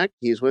 Hi, Jack.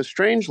 He's with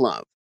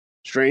Strangelove.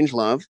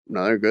 Strangelove,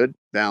 another good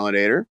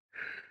validator.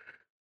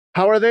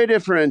 How are they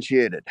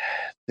differentiated?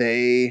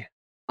 They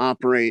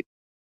operate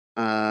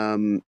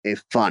a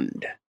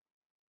fund.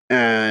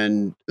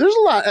 And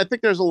I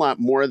think there's a lot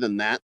more than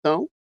that,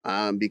 though,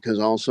 because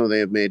also they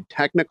have made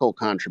technical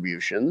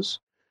contributions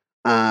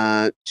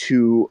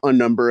to a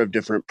number of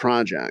different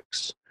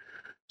projects.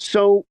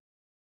 So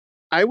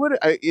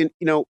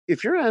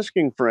if you're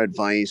asking for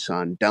advice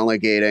on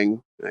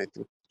delegating, and I think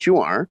that you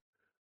are,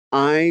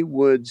 I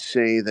would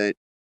say that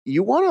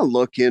you want to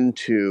look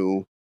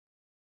into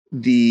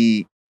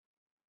the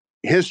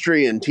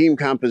history and team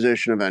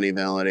composition of any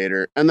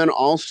validator, and then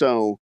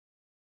also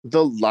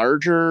the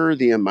larger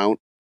the amount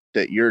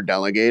that you're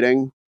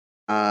delegating,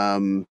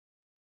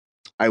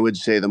 I would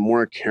say the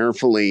more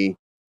carefully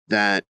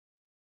that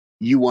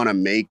you want to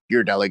make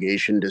your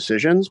delegation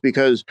decisions,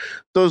 because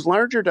those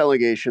larger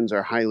delegations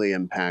are highly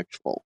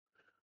impactful.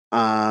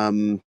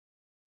 Not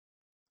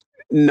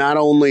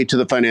only to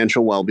the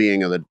financial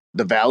well-being of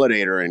the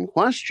validator in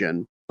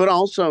question, but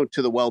also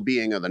to the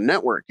well-being of the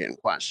network in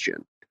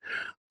question.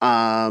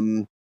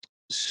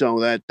 So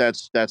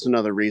that's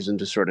another reason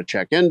to sort of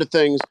check into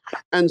things.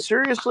 And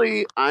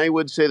seriously, I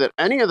would say that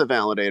any of the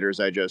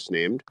validators I just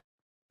named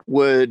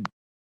would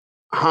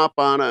hop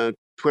on a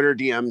Twitter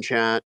DM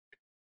chat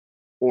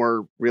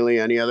or really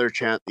any other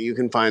chat that you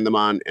can find them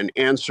on and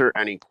answer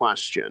any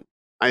question.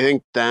 I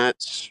think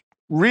that's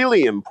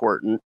really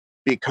important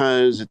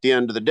because at the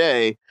end of the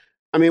day,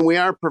 I mean, we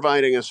are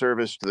providing a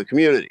service to the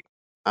community.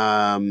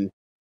 And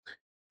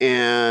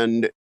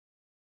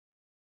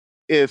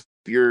if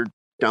you're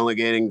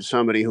delegating to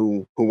somebody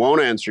who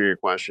won't answer your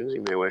questions,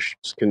 you may wish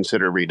to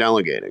consider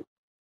redelegating.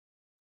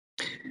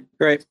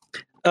 Right.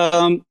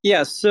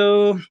 Yeah.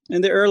 So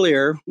in the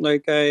earlier,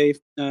 like I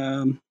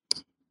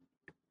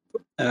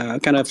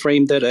kind of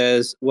framed it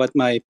as what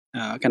my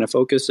kind of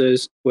focus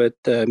is with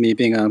me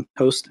being a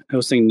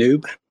hosting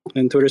noob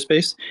in Twitter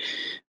space.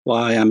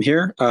 Why I'm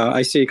here.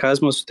 I see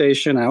Cosmos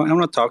Station. I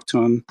want to talk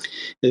to him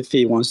if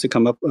he wants to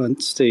come up on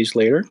stage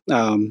later,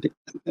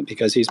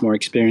 because he's more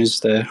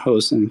experienced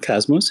host in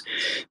Cosmos.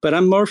 But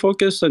I'm more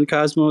focused on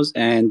Cosmos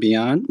and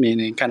beyond,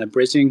 meaning kind of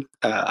bridging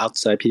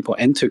outside people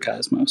into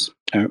Cosmos.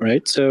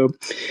 Right. So,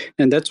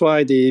 and that's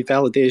why the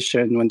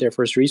validation, when they're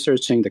first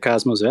researching the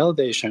Cosmos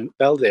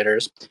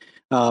validators,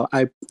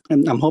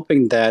 I'm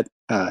hoping that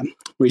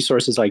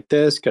resources like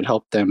this could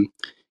help them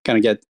kind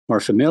of get more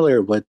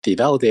familiar with the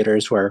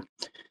validators, where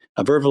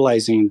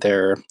verbalizing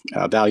their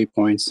value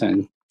points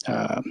and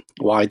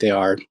why they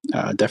are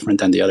different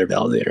than the other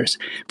validators,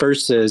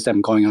 versus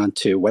them going on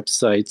to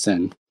websites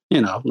and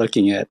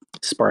looking at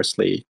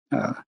sparsely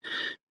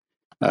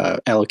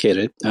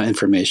allocated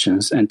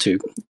informations and to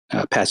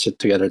patch it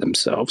together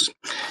themselves.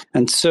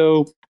 And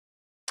so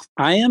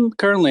I am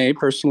currently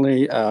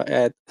personally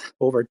at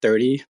over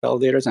 30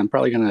 validators. I'm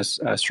probably going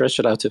to stretch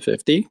it out to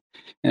 50,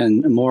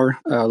 and more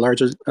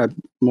larger,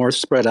 more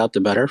spread out,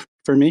 the better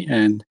for me.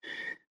 And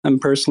I'm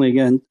personally,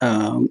 again,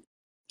 probably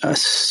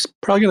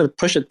going to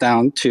push it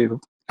down to,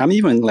 I'm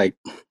even like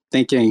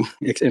thinking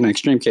in an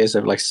extreme case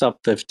of like sub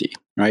 50,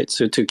 right?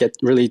 So to get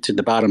really to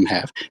the bottom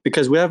half,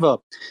 because we have a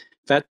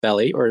fat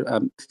belly or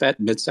fat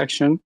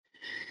midsection.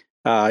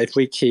 If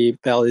we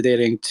keep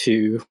validating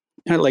to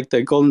like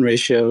the golden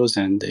ratios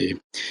and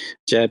the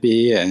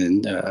Jebby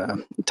and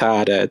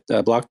Todd at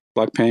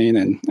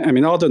Blockpain, and I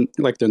mean all the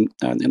like the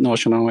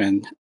Notional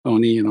and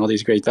Oni and all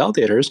these great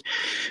validators,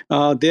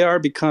 they are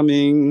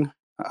becoming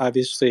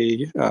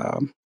obviously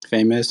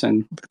famous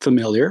and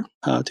familiar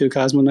to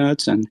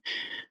cosmonauts and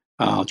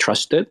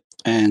trusted.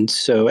 And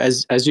so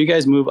as you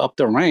guys move up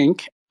the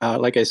rank,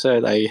 like I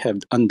said, I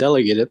have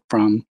undelegated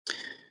from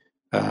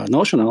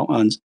Notional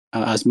on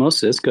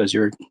osmosis, because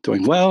you're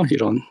doing well. You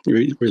don't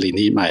really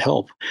need my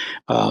help,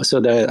 so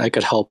that I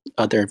could help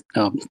other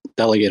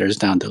delegators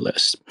down the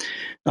list.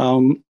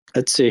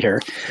 Let's see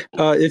here.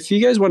 If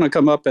you guys want to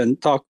come up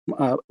and talk,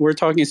 we're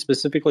talking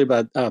specifically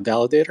about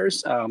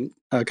validators.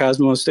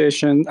 Cosmos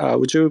Station,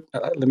 would you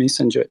let me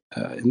send you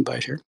an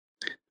invite here?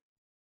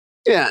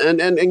 Yeah,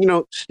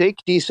 and stake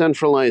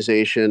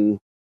decentralization.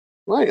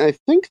 Well, I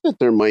think that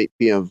there might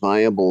be a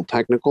viable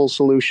technical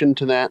solution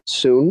to that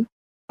soon.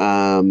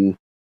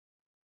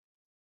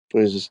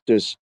 There's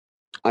this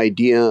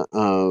idea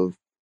of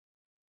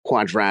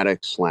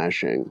quadratic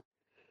slashing.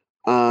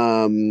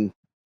 But,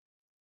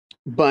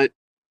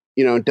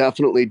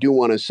 definitely do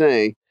want to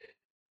say,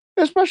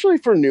 especially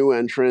for new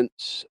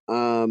entrants,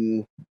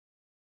 do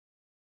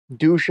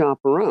shop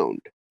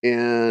around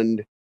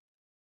and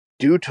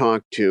do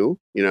talk to,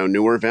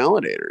 newer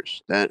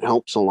validators. That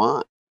helps a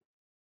lot.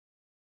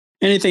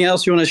 Anything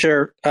else you want to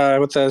share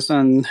with us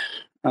on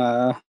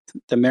the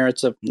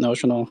merits of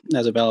Notional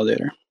as a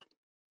validator?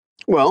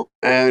 Well,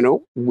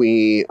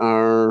 we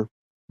are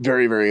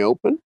very, very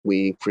open.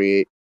 We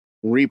create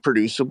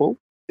reproducible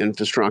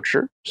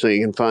infrastructure, so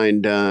you can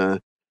find a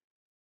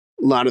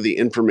lot of the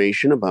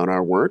information about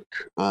our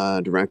work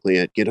directly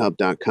at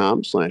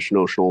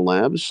github.com/notional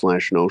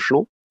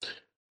labs/notional.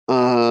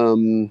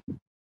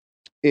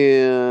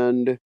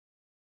 And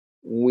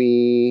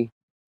we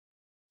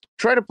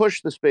try to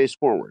push the space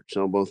forward.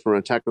 So both from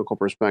a technical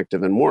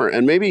perspective and more.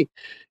 And maybe,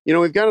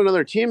 we've got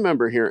another team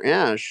member here,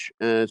 Ash,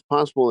 and it's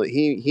possible that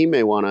he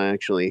may want to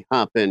actually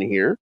hop in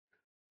here.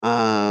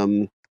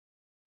 I'm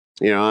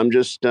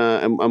just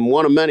I'm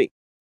one of many.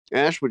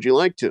 Ash, would you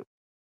like to?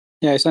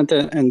 Yeah, I sent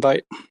an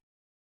invite.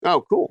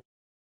 Oh, cool.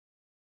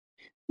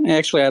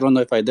 Actually, I don't know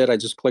if I did. I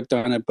just clicked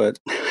on it, but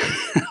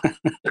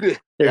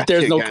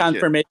there's no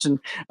confirmation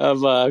of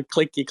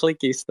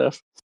clicky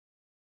stuff.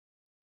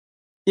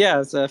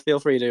 Yeah, so feel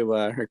free to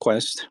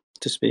request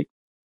to speak.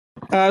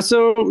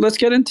 So let's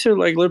get into a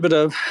little bit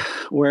of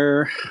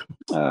where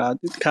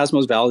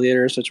Cosmos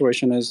Validator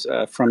situation is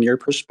from your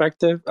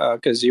perspective,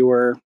 because you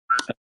were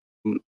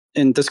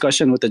in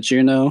discussion with the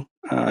Juno.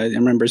 I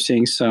remember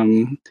seeing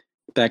some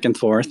back and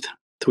forth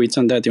tweets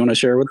on that. Do you want to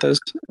share with us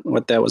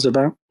what that was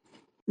about?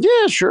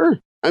 Yeah, sure.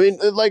 I mean,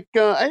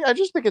 I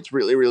just think it's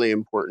really, really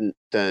important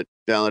that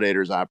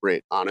validators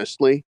operate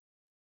honestly.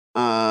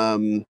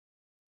 And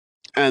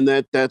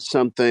that's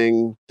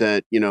something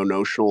that,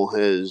 Notional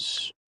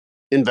has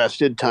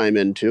invested time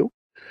into,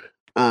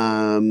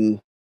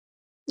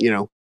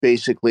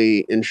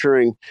 basically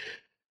ensuring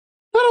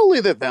not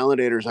only that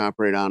validators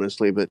operate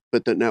honestly, but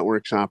that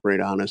networks operate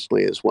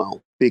honestly as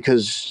well.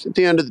 Because at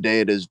the end of the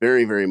day, it is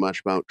very, very much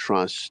about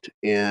trust.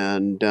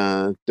 And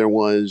there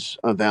was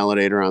a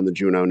validator on the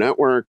Juno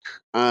network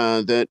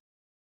that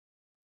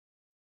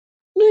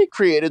they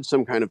created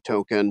some kind of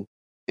token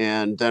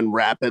and then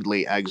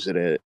rapidly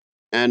exited.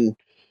 And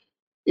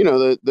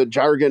the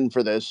jargon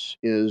for this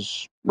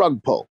is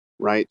rug pull,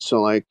 right?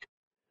 So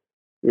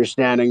you're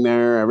standing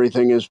there,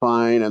 everything is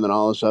fine, and then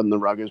all of a sudden the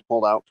rug is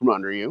pulled out from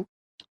under you.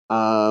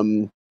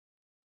 I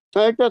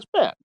think that's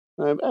bad.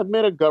 I've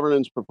made a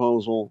governance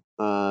proposal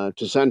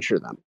to censure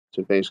them,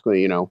 to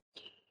basically,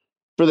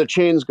 for the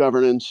chain's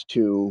governance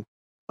to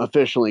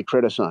officially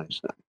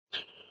criticize them.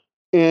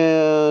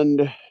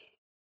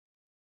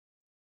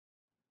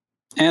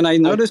 And I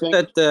noticed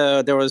that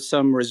there was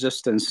some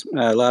resistance.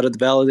 A lot of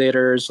the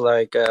validators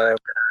like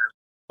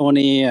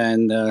Tony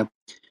and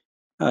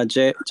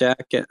Jack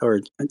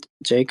or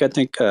Jake, I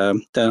think,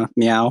 the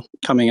Meow,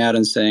 coming out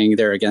and saying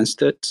they're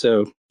against it.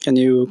 So can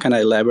you kind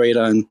of elaborate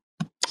on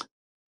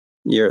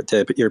your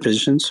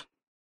positions?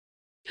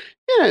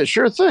 Yeah,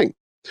 sure thing.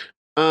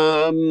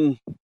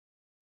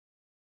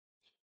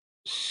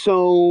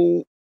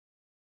 So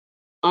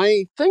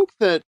I think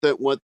that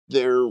what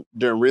they're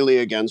really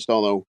against,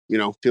 although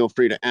feel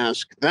free to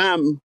ask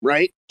them,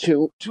 right,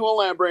 to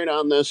elaborate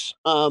on this,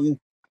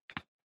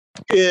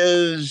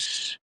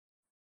 is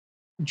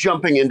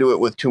jumping into it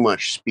with too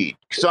much speed.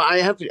 So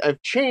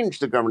I've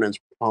changed the governance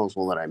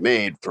proposal that I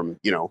made from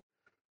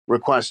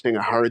requesting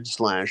a hard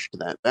slash to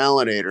that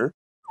validator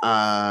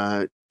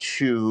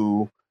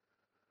to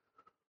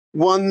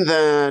one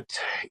that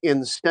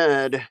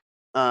instead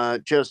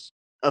just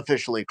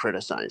officially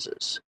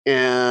criticizes.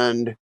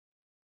 And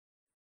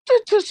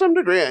to some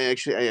degree,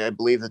 I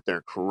believe that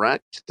they're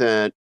correct,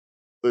 that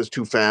it was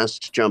too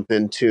fast to jump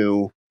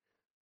into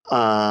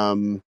a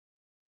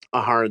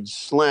hard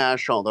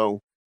slash, although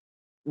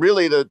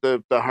really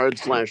the hard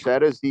slash,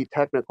 that is the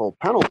technical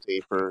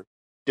penalty for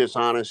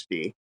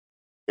dishonesty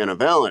in a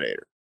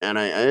validator. And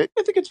I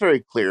think it's very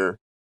clear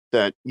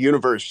that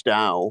Universe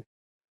DAO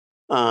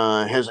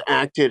has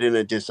acted in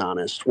a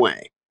dishonest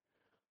way.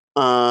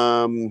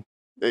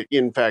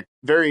 In fact,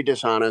 very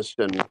dishonest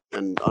and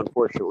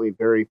unfortunately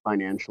very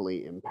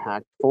financially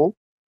impactful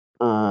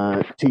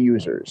to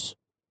users.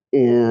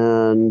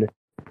 And,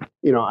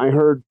 I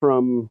heard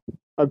from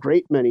a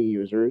great many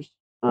users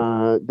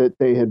that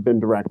they had been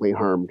directly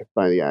harmed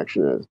by the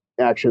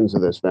actions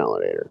of this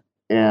validator.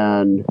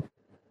 And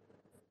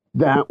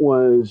that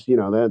was,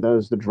 that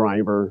was the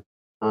driver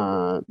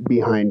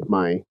behind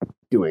my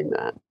doing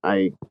that.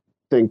 I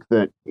think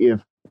that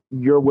if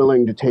you're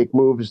willing to take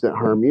moves that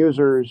harm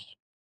users,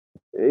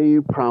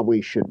 you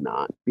probably should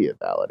not be a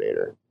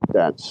validator.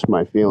 That's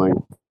my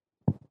feeling.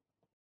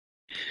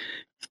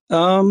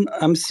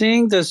 I'm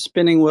seeing the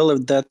spinning wheel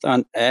of death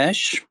on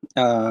Ash.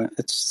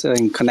 It's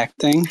saying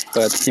connecting,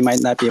 but he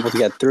might not be able to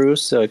get through.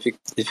 So if you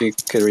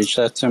could reach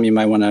out to him, you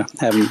might want to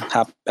have him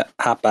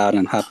hop out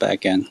and hop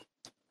back in.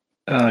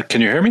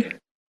 Can you hear me?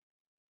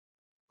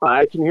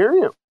 I can hear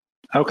you.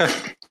 Okay.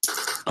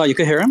 Oh, you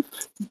could hear him?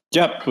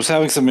 Yep. Was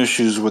having some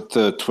issues with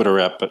the Twitter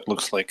app, but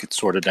looks like it's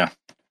sorted out.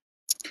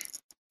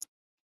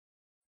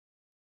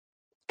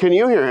 Can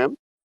you hear him?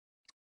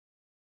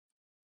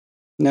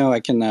 No, I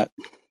cannot.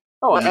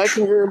 Oh, I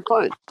can hear him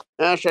fine.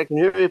 Ash, I can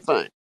hear you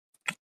fine.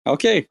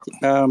 Okay.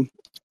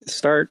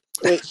 Start.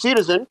 Hey,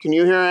 Seedizen, can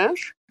you hear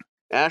Ash?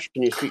 Ash,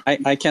 can you speak?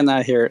 I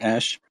cannot hear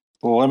Ash.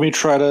 Well, let me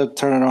try to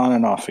turn it on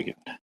and off again.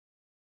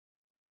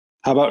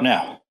 How about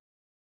now?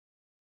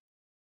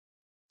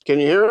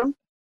 Can you hear him?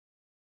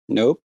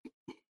 Nope.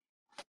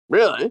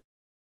 Really?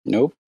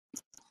 Nope.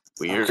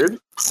 Weird.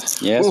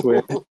 Yes,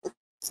 weird.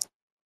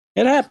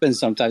 It happens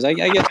sometimes. I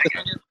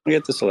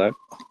get this a lot.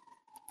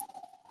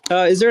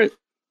 Is there?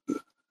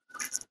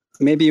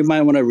 Maybe you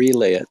might want to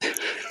relay it.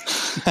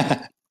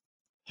 I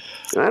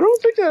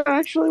don't think that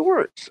actually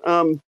works.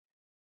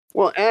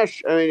 Well,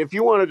 Ash, I mean, if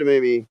you wanted to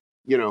maybe,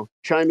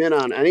 chime in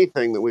on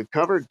anything that we've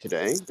covered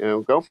today,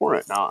 go for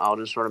it. I'll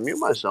just sort of mute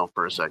myself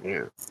for a second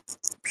here.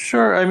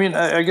 Sure. I mean,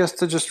 I guess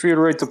to just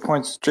reiterate the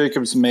points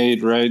Jacob's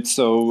made, right?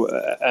 So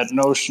at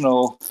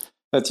Notional,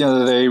 at the end of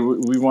the day,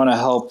 we want to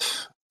help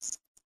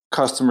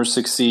customers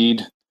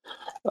succeed.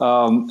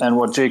 And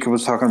what Jacob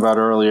was talking about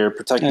earlier,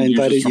 protecting I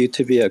invited users you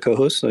to be a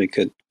co-host so you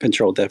could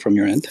control that from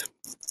your end.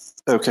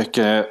 Okay.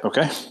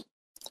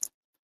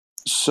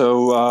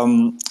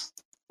 So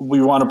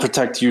we want to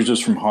protect users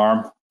from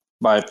harm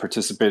by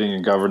participating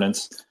in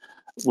governance,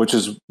 which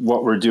is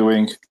what we're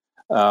doing.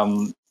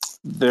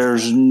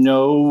 There's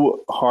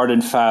no hard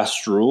and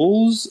fast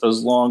rules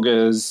as long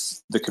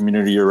as the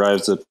community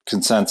arrives at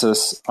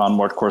consensus on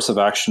what course of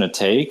action to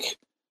take,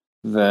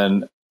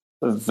 then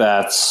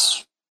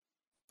that's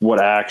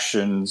what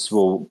actions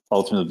will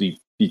ultimately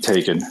be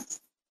taken.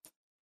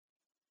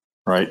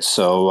 Right.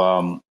 So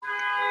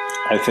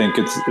I think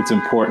it's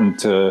important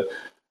to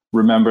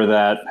remember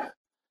that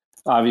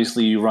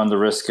obviously you run the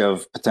risk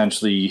of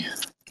potentially.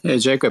 Hey,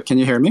 Jacob, can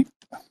you hear me?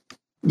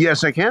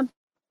 Yes, I can.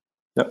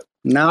 Yep.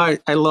 Now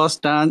I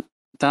lost Dan,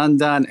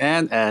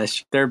 and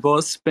Ash. They're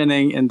both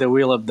spinning in the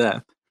wheel of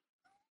death.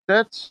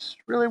 That's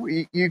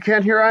really, you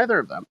can't hear either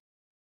of them.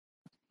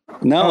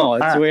 No,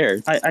 it's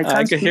weird.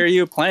 I could hear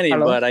you plenty,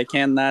 Hello? but I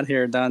cannot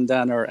hear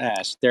Dan or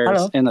Ash. They're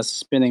Hello? in a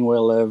spinning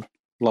wheel of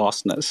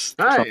lostness.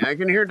 Hi, I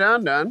can hear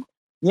Dan.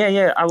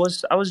 Yeah. I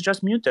was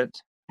just muted.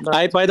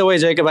 But By the way,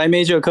 Jacob, I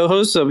made you a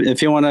co-host, so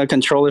if you want to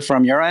control it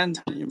from your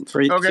end,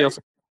 Okay.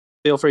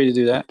 feel free to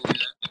do that.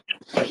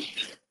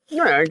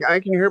 Yeah, I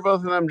can hear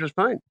both of them just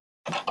fine.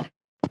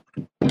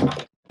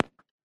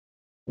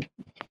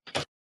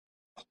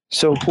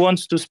 so who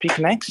wants to speak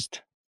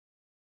next?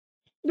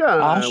 Yeah,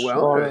 Ash,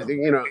 well, or- I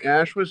think,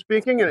 Ash was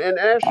speaking, and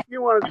Ash,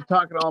 you wanted to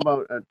talk at all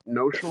about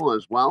Notional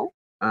as well.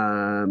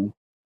 Jump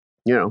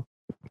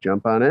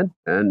on in,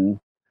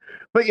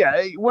 but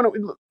yeah,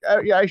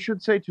 I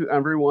should say to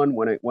everyone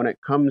when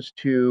it comes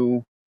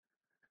to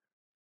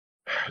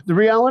the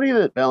reality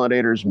that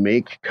validators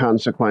make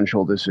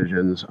consequential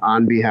decisions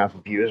on behalf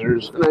of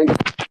users, and I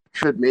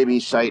should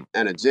maybe cite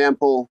an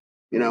example.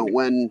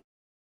 When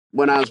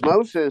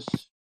Osmosis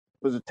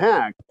was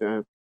attacked,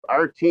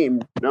 our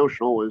team,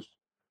 Notional, was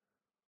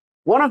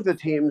one of the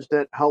teams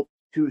that helped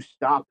to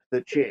stop the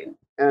chain.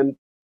 And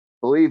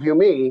believe you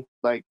me,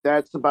 like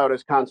that's about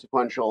as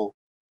consequential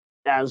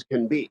as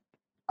can be.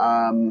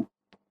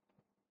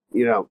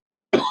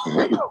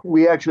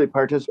 We actually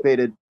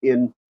participated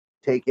in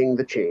taking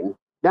the chain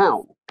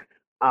down.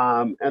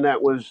 And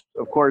that was,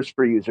 of course,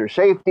 for user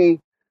safety.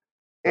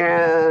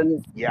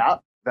 And yeah,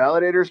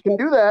 validators can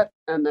do that.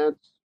 And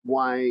that's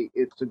why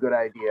it's a good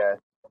idea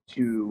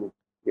to,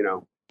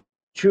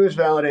 choose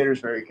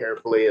validators very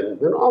carefully and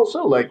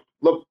also look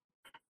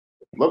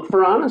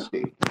for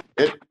honesty.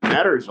 It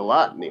matters a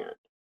lot in the end.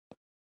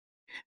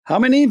 How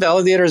many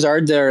validators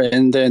are there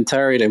in the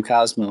entirety of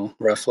Cosmo,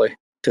 roughly,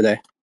 today?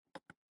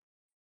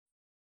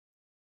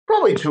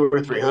 Probably 200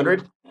 or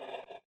 300.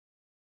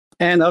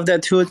 And of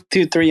that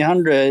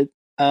 300,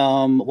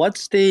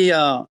 what's the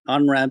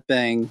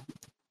on-ramping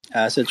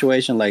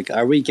situation like?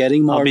 Are we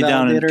getting more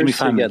validators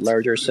to get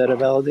larger set of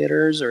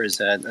validators, or is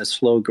that a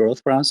slow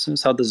growth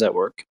process? How does that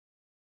work?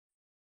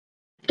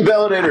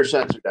 Validator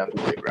sets are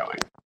definitely growing.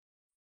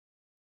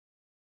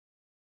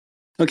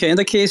 Okay, in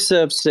the case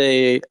of,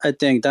 say, I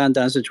think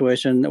Dan's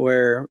situation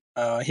where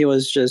he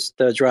was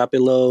just dropped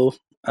below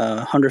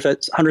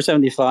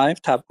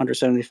 175, top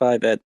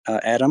 175 at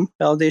Atom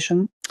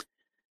validation.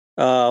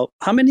 How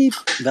many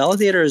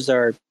validators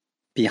are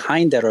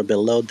behind that or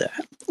below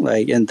that,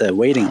 like in the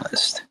waiting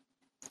list?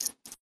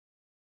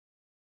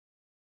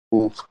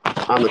 On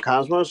the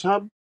Cosmos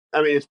hub?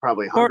 I mean, it's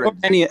probably hundreds.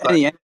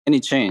 Or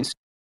any chains.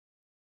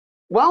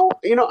 Well,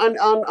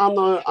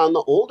 on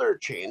the older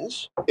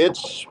chains,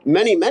 it's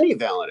many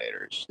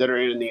validators that are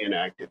in the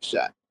inactive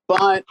set.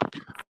 But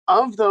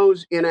of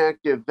those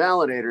inactive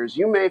validators,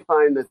 you may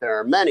find that there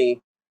are many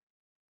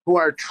who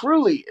are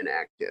truly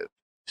inactive.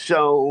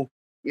 So,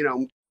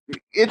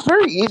 it's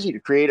very easy to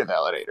create a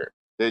validator.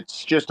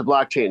 It's just a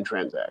blockchain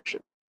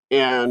transaction.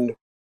 And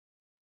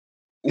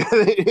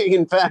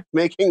in fact,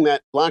 making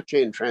that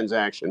blockchain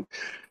transaction,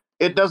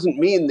 it doesn't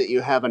mean that you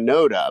have a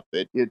node up.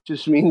 It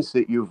just means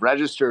that you've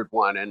registered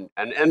one and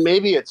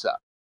maybe it's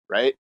up,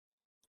 right?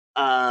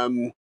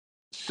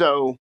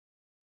 So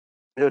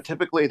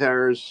typically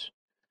there's,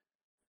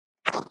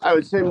 I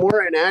would say,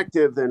 more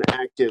inactive than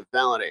active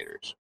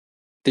validators.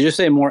 Did you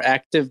say more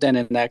active than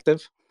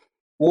inactive?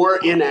 More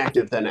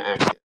inactive than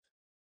active.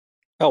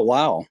 Oh,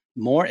 wow.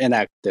 More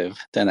inactive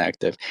than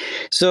active.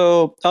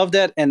 So of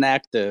that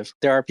inactive,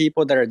 there are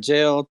people that are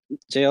jailed,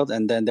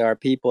 and then there are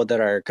people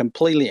that are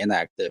completely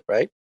inactive,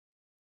 right?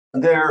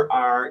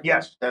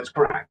 Yes, that's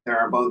correct. There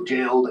are both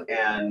jailed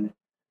and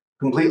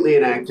completely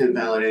inactive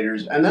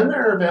validators. And then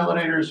there are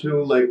validators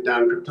who, like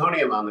Don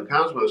Kryptonium on the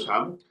Cosmos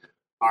Hub,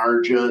 are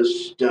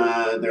just,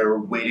 they're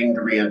waiting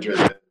to re-enter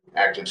the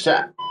active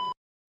set.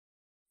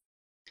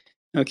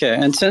 Okay,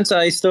 and since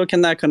I still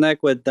cannot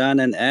connect with Don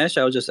and Ash,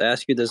 I'll just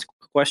ask you this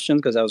question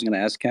because I was going to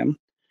ask him.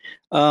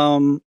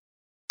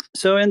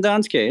 So in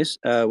Don's case,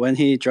 when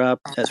he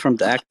dropped from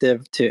the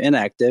active to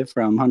inactive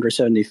from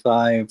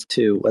 175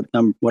 to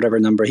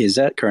whatever number he's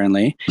at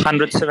currently,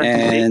 176,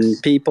 and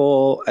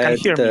people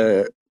at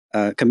the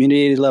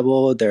community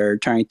level, they're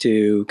trying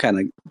to kind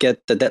of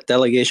get the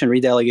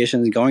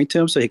redelegations going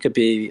to him so he could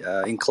be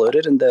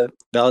included in the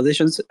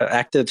validations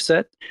active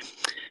set.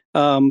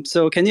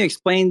 So can you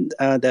explain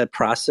that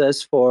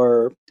process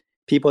for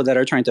people that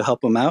are trying to help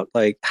them out,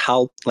 like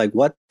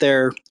what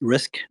their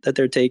risk that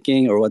they're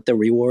taking or what the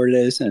reward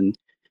is, and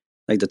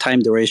like the time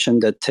duration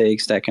that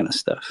takes, that kind of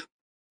stuff?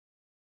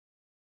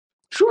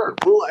 Sure.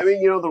 Well, I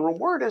mean, the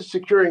reward is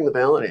securing the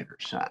validator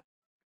set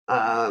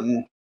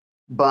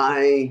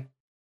by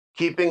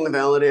keeping the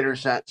validator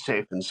set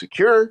safe and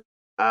secure.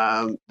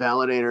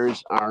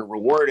 Validators are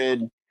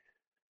rewarded.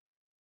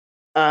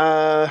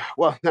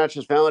 Well, not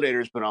just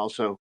validators, but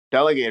also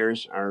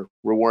delegators are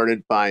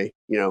rewarded by,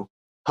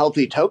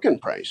 healthy token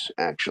price,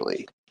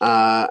 actually.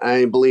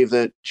 I believe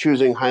that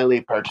choosing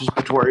highly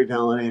participatory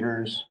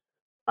validators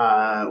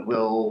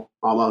will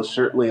almost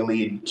certainly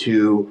lead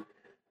to,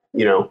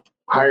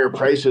 higher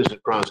prices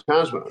across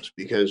Cosmos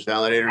because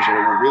validators are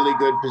in a really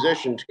good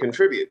position to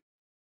contribute.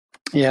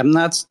 Yeah,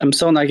 I'm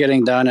still not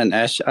getting done. And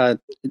Ash,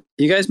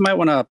 you guys might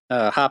want to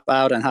hop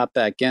out and hop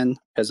back in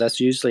because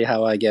that's usually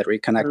how I get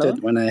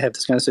reconnected when I have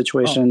this kind of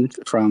situation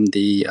from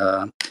the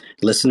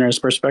listener's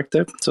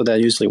perspective. So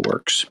that usually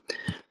works.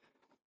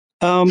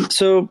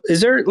 So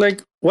is there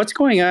what's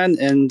going on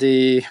in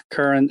the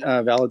current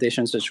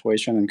validation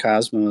situation in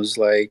Cosmos?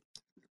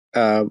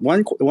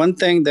 One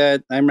thing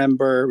that I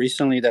remember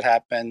recently that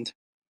happened.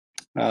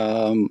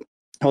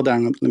 Hold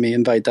on, let me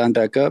invite Don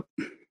back up.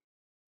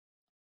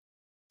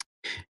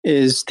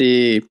 Is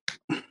the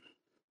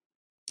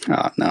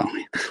no,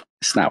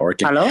 it's not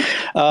working. Hello?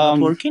 Not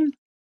working?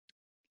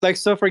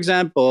 So for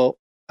example,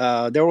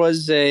 there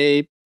was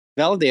a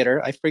validator,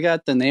 I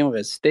forgot the name of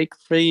it, Stake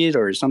Freed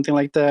or something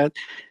like that.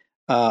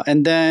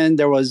 And then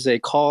there was a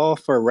call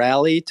for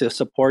rally to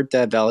support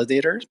that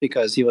validator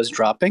because he was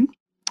dropping.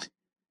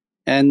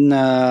 And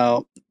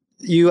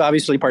you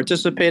obviously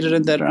participated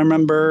in that, I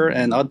remember,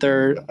 and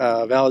other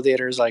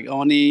validators like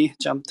Oni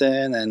jumped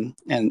in,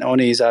 and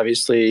Oni's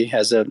obviously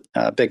has a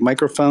big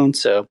microphone,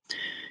 so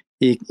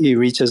he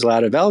reaches a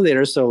lot of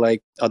validators. So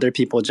other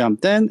people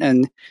jumped in,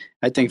 and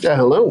I think. Yeah,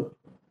 hello.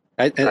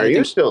 Are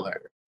you still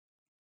there?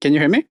 Can you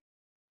hear me?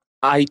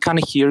 I can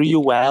hear you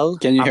well.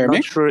 Can you hear me? I'm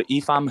not sure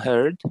if I'm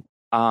heard.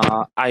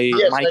 My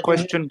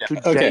question to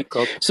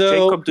Jacob.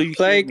 So, Jacob, do you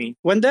hear me?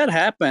 When that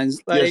happens,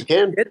 yes,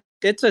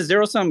 it's a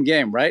zero-sum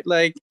game, right?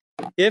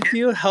 If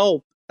you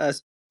help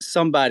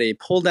somebody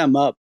pull them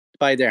up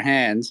by their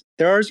hands,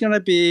 there's going to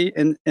be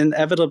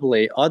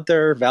inevitably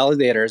other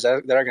validators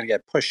that are going to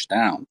get pushed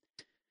down.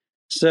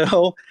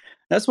 So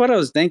that's what I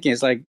was thinking.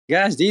 It's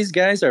guys, these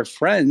guys are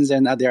friends,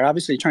 and they're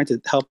obviously trying to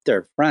help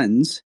their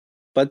friends.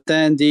 But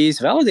then these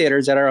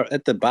validators that are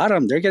at the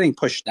bottom, they're getting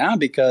pushed down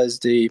because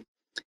the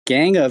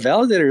gang of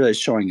validators is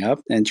showing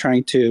up and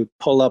trying to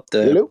pull up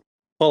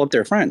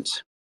their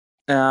friends.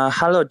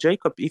 Hello,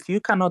 Jacob. If you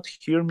cannot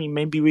hear me,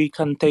 maybe we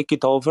can take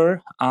it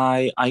over.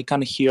 I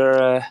can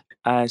hear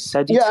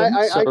Seedizen.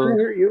 Yeah, I can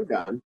hear you,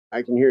 Don.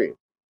 I can hear you.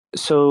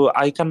 So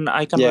I can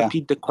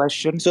repeat the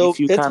question. So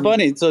it's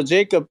funny. So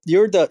Jacob,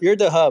 you're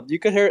the hub. You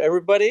could hear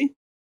everybody.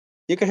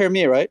 You could hear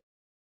me, right?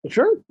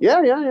 Sure.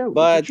 Yeah.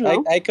 But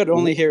I could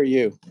only hear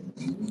you.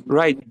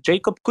 Right.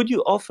 Jacob, could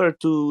you offer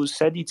to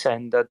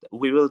Seedizen that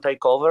we will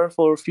take over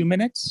for a few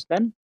minutes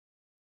then?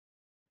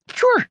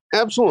 Sure.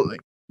 Absolutely.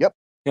 Yep.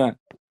 Yeah.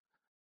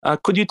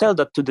 Could you tell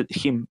that to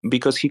him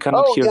because he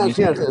cannot hear me?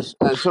 Yes.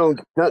 So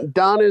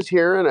Don is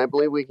here, and I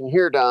believe we can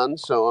hear Don.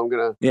 So I'm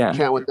going to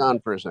chat with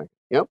Don for a second.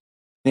 Yep.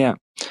 Yeah.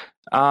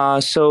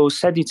 So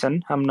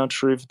Seedizen, I'm not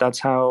sure if that's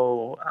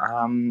how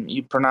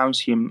you pronounce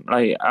him.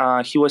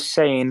 He was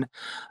saying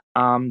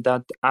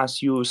that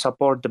as you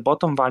support the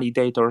bottom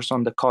validators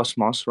on the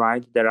Cosmos,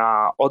 right, there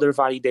are other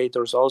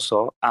validators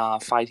also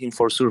fighting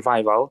for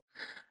survival.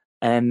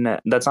 And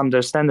that's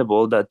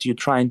understandable that you're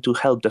trying to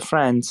help the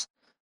friends,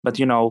 but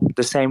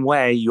the same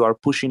way you are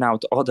pushing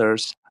out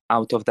others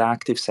out of the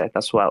active set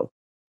as well.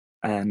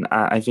 And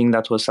I think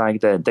that was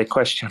the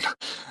question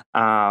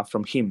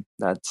from him.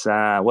 That's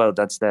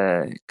that's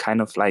the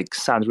kind of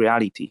sad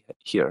reality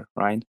here,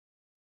 right?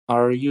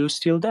 Are you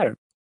still there?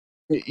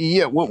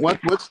 Yeah.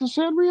 What's the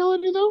sad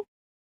reality though?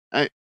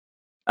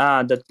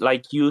 That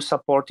like you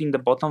supporting the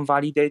bottom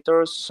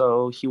validators.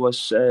 So he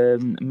was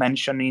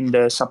mentioning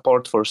the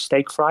support for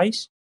stake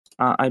fries,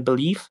 I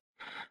believe.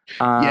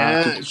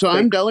 So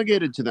I'm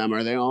delegated to them.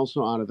 Are they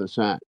also out of the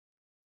set?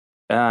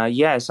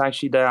 Yes,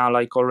 actually, there are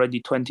like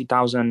already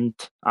 20,000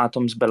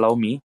 atoms below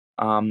me.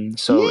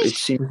 So it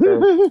seems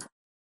they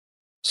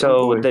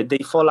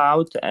fall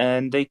out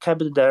and they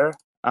kept it there.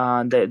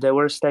 They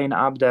were staying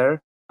up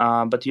there.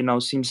 But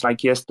seems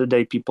like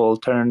yesterday people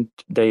turned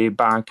their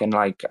back and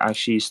like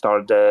actually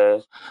start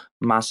the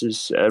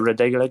masses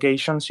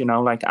redelegations.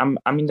 Like I'm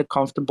in the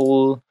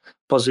comfortable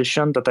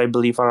position that I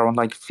believe around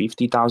like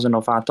 50,000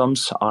 of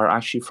atoms are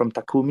actually from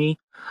Takumi.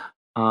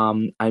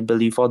 I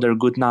believe other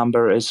good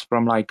number is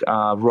from like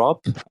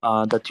Rob,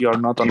 that you are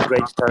not on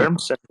great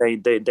terms, and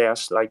they are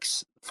like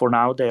for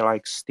now they're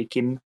like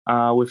sticking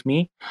with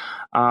me.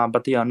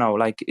 But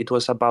like it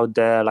was about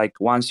the like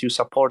once you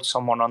support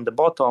someone on the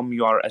bottom,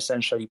 you are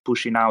essentially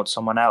pushing out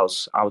someone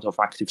else out of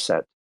active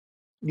set.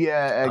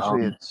 Yeah,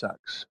 actually, it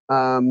sucks.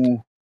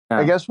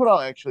 I guess what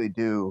I'll actually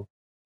do,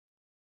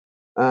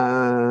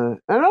 and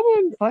I'm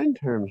on fine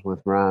terms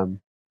with Rob.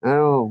 I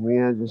know we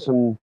had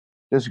some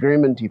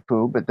disagreement-y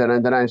poo, but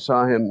then I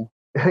saw him.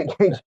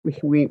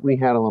 we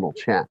had a little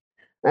chat.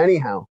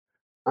 Anyhow,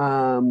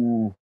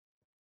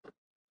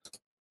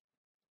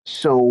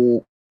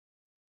 so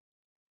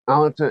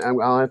I'll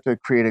have to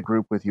create a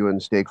group with you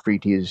and Stake Free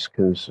Teas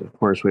because of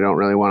course we don't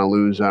really want to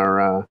lose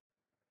our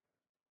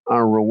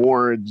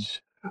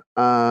rewards.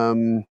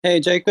 Hey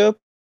Jacob,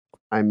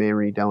 I may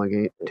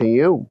redelegate to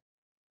you,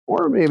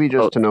 or maybe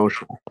just to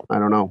Notional. I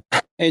don't know.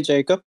 Hey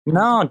Jacob.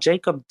 No,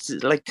 Jacob.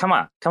 Like, come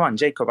on,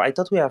 Jacob. I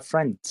thought we are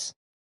friends.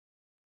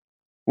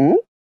 Hmm?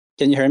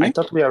 Can you hear me? I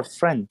thought we are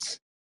friends.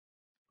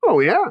 Oh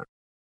yeah.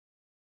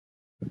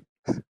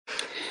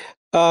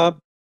 So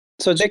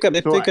Jacob,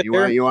 if we could you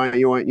want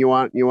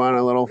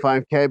a little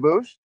 5K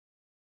boost?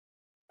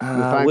 The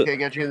 5K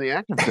get you in the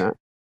active set.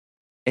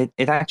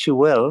 It actually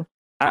will.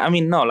 I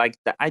mean, no, like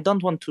I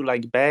don't want to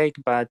like beg,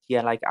 but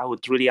yeah, like I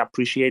would really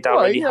appreciate. I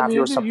already have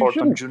your support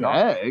on Juno.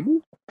 Beg.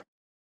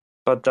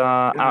 But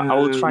I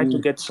will try to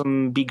get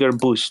some bigger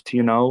boost. But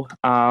you're not,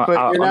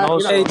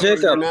 hey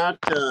Jacob, you're not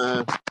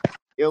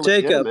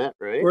illegitimate,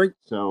 right?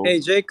 Hey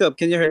Jacob,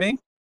 can you hear me?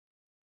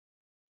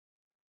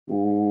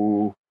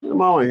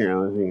 I'm all here.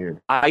 Listen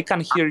here. I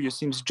can hear you.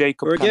 Seems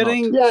Jacob. We're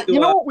getting. Yeah, you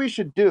know what we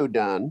should do,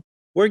 Don?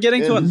 We're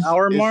getting to an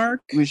hour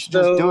mark. We should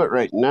just do it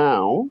right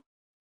now.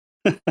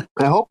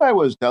 I hope I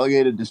was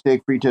delegated to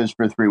Stake Free Teas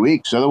for 3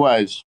 weeks.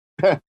 Otherwise,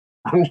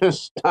 I'm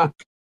just stuck.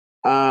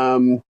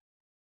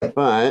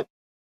 But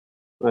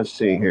let's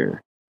see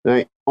here.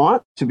 I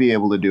ought to be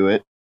able to do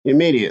it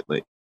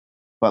immediately.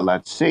 But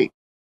let's see.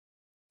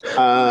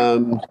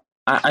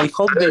 I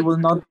hope they will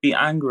not be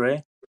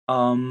angry.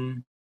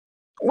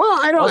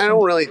 Well, I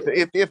don't really.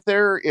 If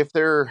they're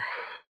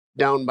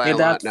down by a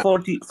lot now.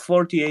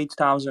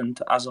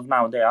 48,000 as of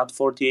now. They're at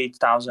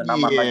 48,000.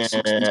 I'm at like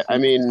 60. I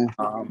mean,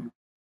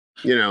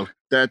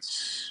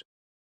 it's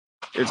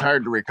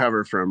hard to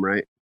recover from,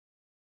 right?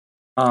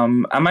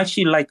 I'm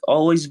actually like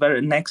always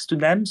very next to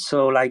them.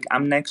 So like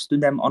I'm next to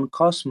them on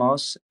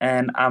Cosmos,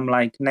 and I'm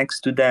like next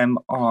to them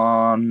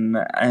on.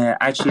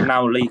 Actually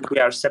now like we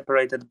are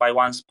separated by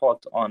one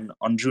spot on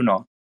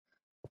Juno.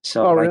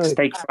 So like really?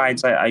 stake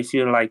fights, I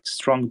feel like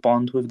strong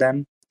bond with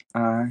them.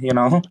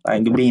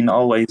 Like being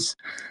always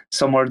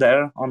somewhere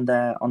there on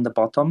the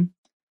bottom.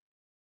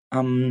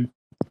 Okay.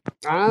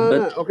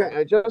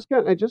 I just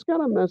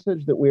got a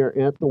message that we are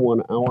at the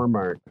 1 hour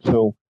mark.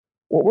 So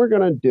what we're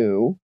gonna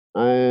do,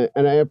 and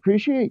I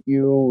appreciate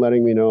you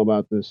letting me know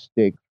about this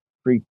Stake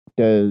Free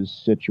Teas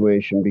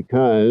situation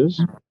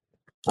because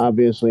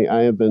obviously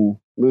I have been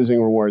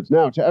losing rewards.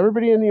 Now, to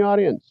everybody in the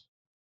audience,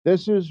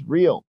 this is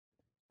real.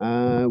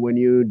 When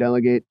you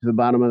delegate to the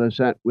bottom of the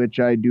set,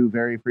 which I do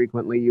very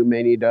frequently, you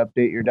may need to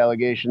update your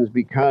delegations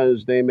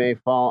because they may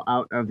fall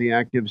out of the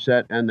active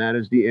set, and that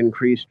is the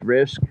increased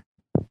risk.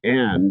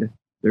 And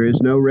there is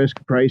no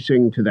risk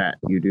pricing to that.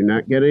 You do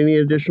not get any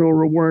additional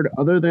reward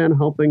other than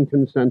helping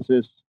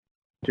Consensus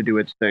to do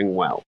its thing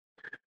well.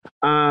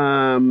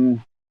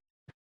 And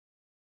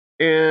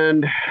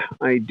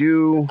I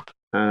do,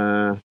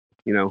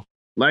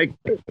 like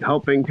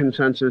helping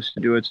Consensus to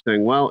do its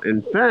thing well.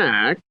 In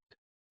fact,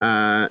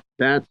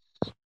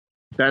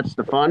 that's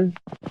the fun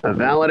of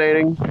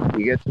validating.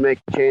 You get to make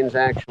the chains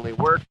actually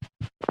work.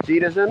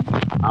 Seedizen,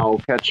 I'll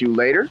catch you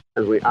later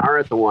as we are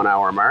at the 1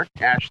 hour mark.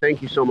 Ash,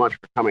 thank you so much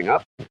for coming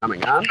on.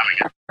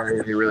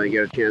 If you really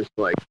get a chance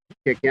to like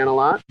kick in a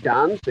lot.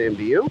 Don, same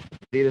to you.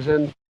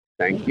 Seedizen,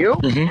 thank you.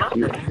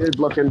 Good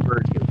looking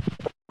for you.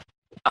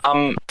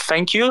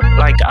 Thank you.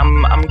 Like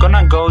I'm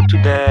gonna go to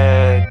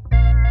the.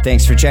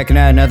 Thanks for checking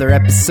out another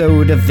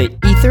episode of The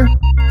Ether.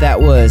 That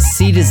was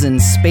Seedizen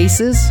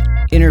Spaces,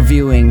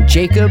 interviewing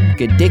Jacob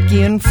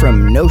Gadikian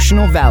from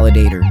Notional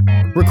Validator.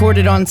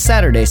 Recorded on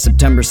Saturday,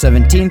 September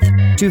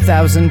 17th,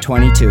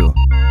 2022.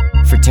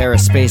 For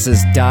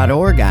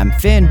TerraSpaces.org, I'm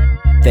Finn.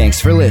 Thanks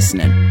for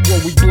listening.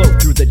 When we blow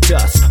through the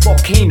dust,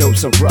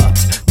 volcanoes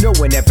erupt. No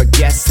one ever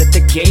guessed that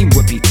the game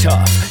would be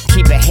tough.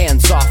 Keep your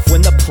hands off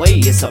when the play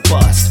is a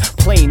bust.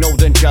 Plain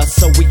old and just,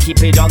 so we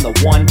keep it on the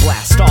 1.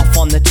 Blast off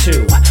on the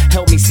 2.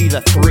 Help me see the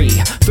 3.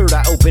 Third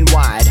eye open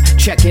wide,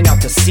 checking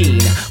out the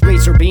scene.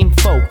 Laser beam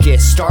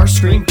focus, star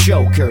scream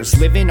jokers,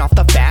 living off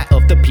the fat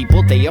of the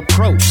people they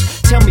approach.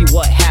 Tell me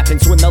what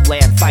happens when the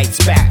land fights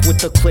back. With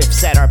the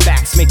cliffs at our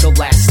backs, make the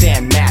last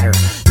stand matter.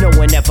 No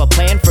one ever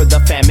planned for the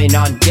famine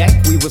on deck.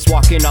 We was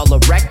walking all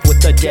erect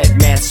with the dead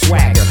man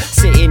swagger.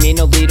 Sitting in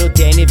a little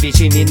den,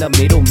 envisioning the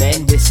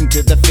middlemen. Listen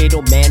to the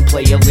fatal man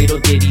play a little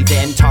ditty,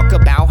 then talk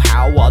about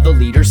how all the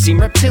leaders seem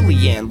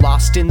reptilian,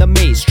 lost in the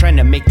maze, trying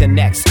to make the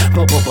next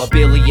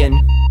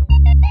billion.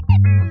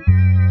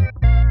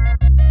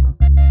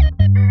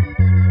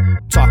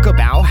 Talk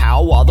about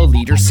how all the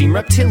leaders seem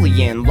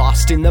reptilian,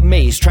 lost in the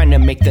maze, trying to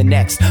make the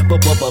next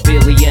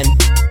billion.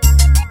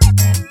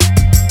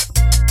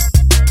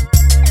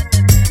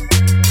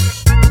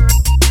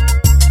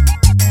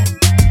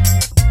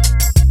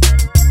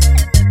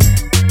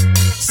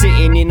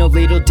 Sitting in a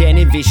little den,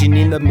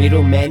 envisioning the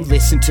middlemen.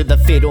 Listen to the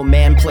fiddle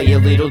man play a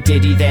little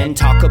ditty, then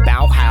talk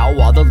about how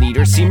all the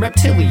leaders seem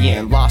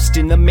reptilian, lost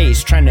in the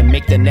maze, trying to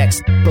make the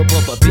next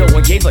No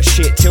one gave a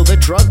shit till the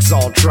drugs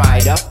all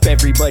dried up.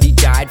 Everybody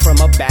died from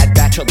a bad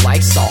batch of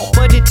Lysol,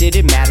 but it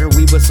didn't matter,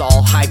 we was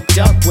all hyped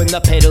up. When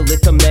the pedal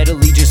hit the metal,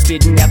 he just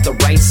didn't have the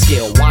right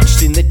skill.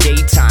 Watched in the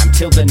daytime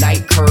till the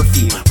night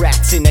curfew.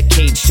 Rats in a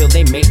cage till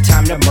they make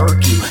time to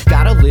murk you.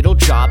 Got a little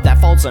job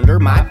that falls under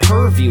my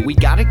purview. We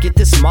gotta get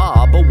this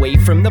mob away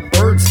from the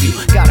bird's view.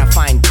 Gotta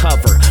find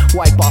cover,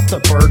 wipe off the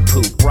bird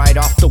poop, right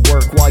off the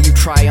work while you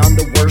try on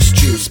the worst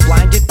juice.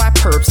 Blinded by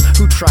perps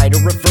who try to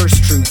reverse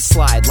truth,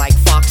 slide like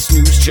Fox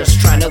News, just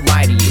trying to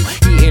lie to you.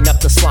 Eating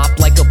up the slop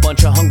like a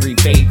bunch of hungry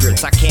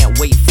vagrants. I can't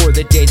wait for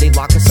the day they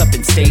lock us up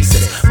in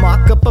stasis.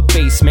 Mock up a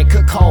basement,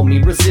 could call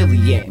me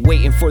resilient.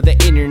 Waiting for the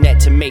internet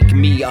to make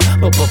me a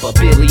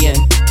billion.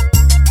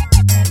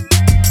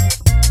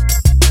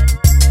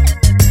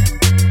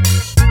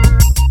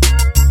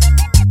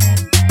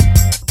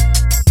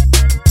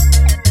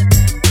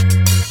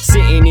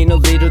 Sitting in a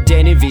little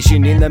den,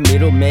 envisioning the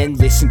middlemen.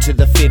 Listen to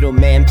the fiddle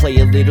man play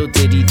a little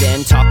ditty,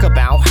 then talk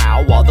about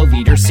how all the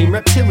leaders seem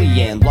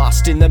reptilian,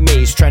 lost in the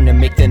maze, trying to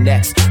make the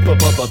next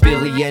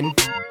billion.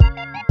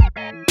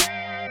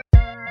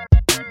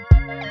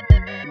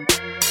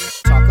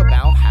 Talk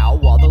about how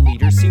all the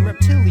leaders seem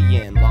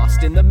reptilian,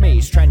 lost in the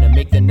maze, trying to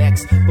make the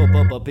next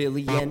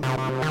billion.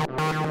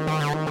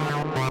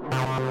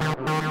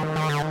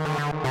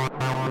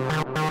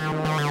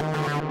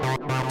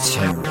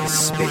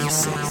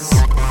 TerraSpaces.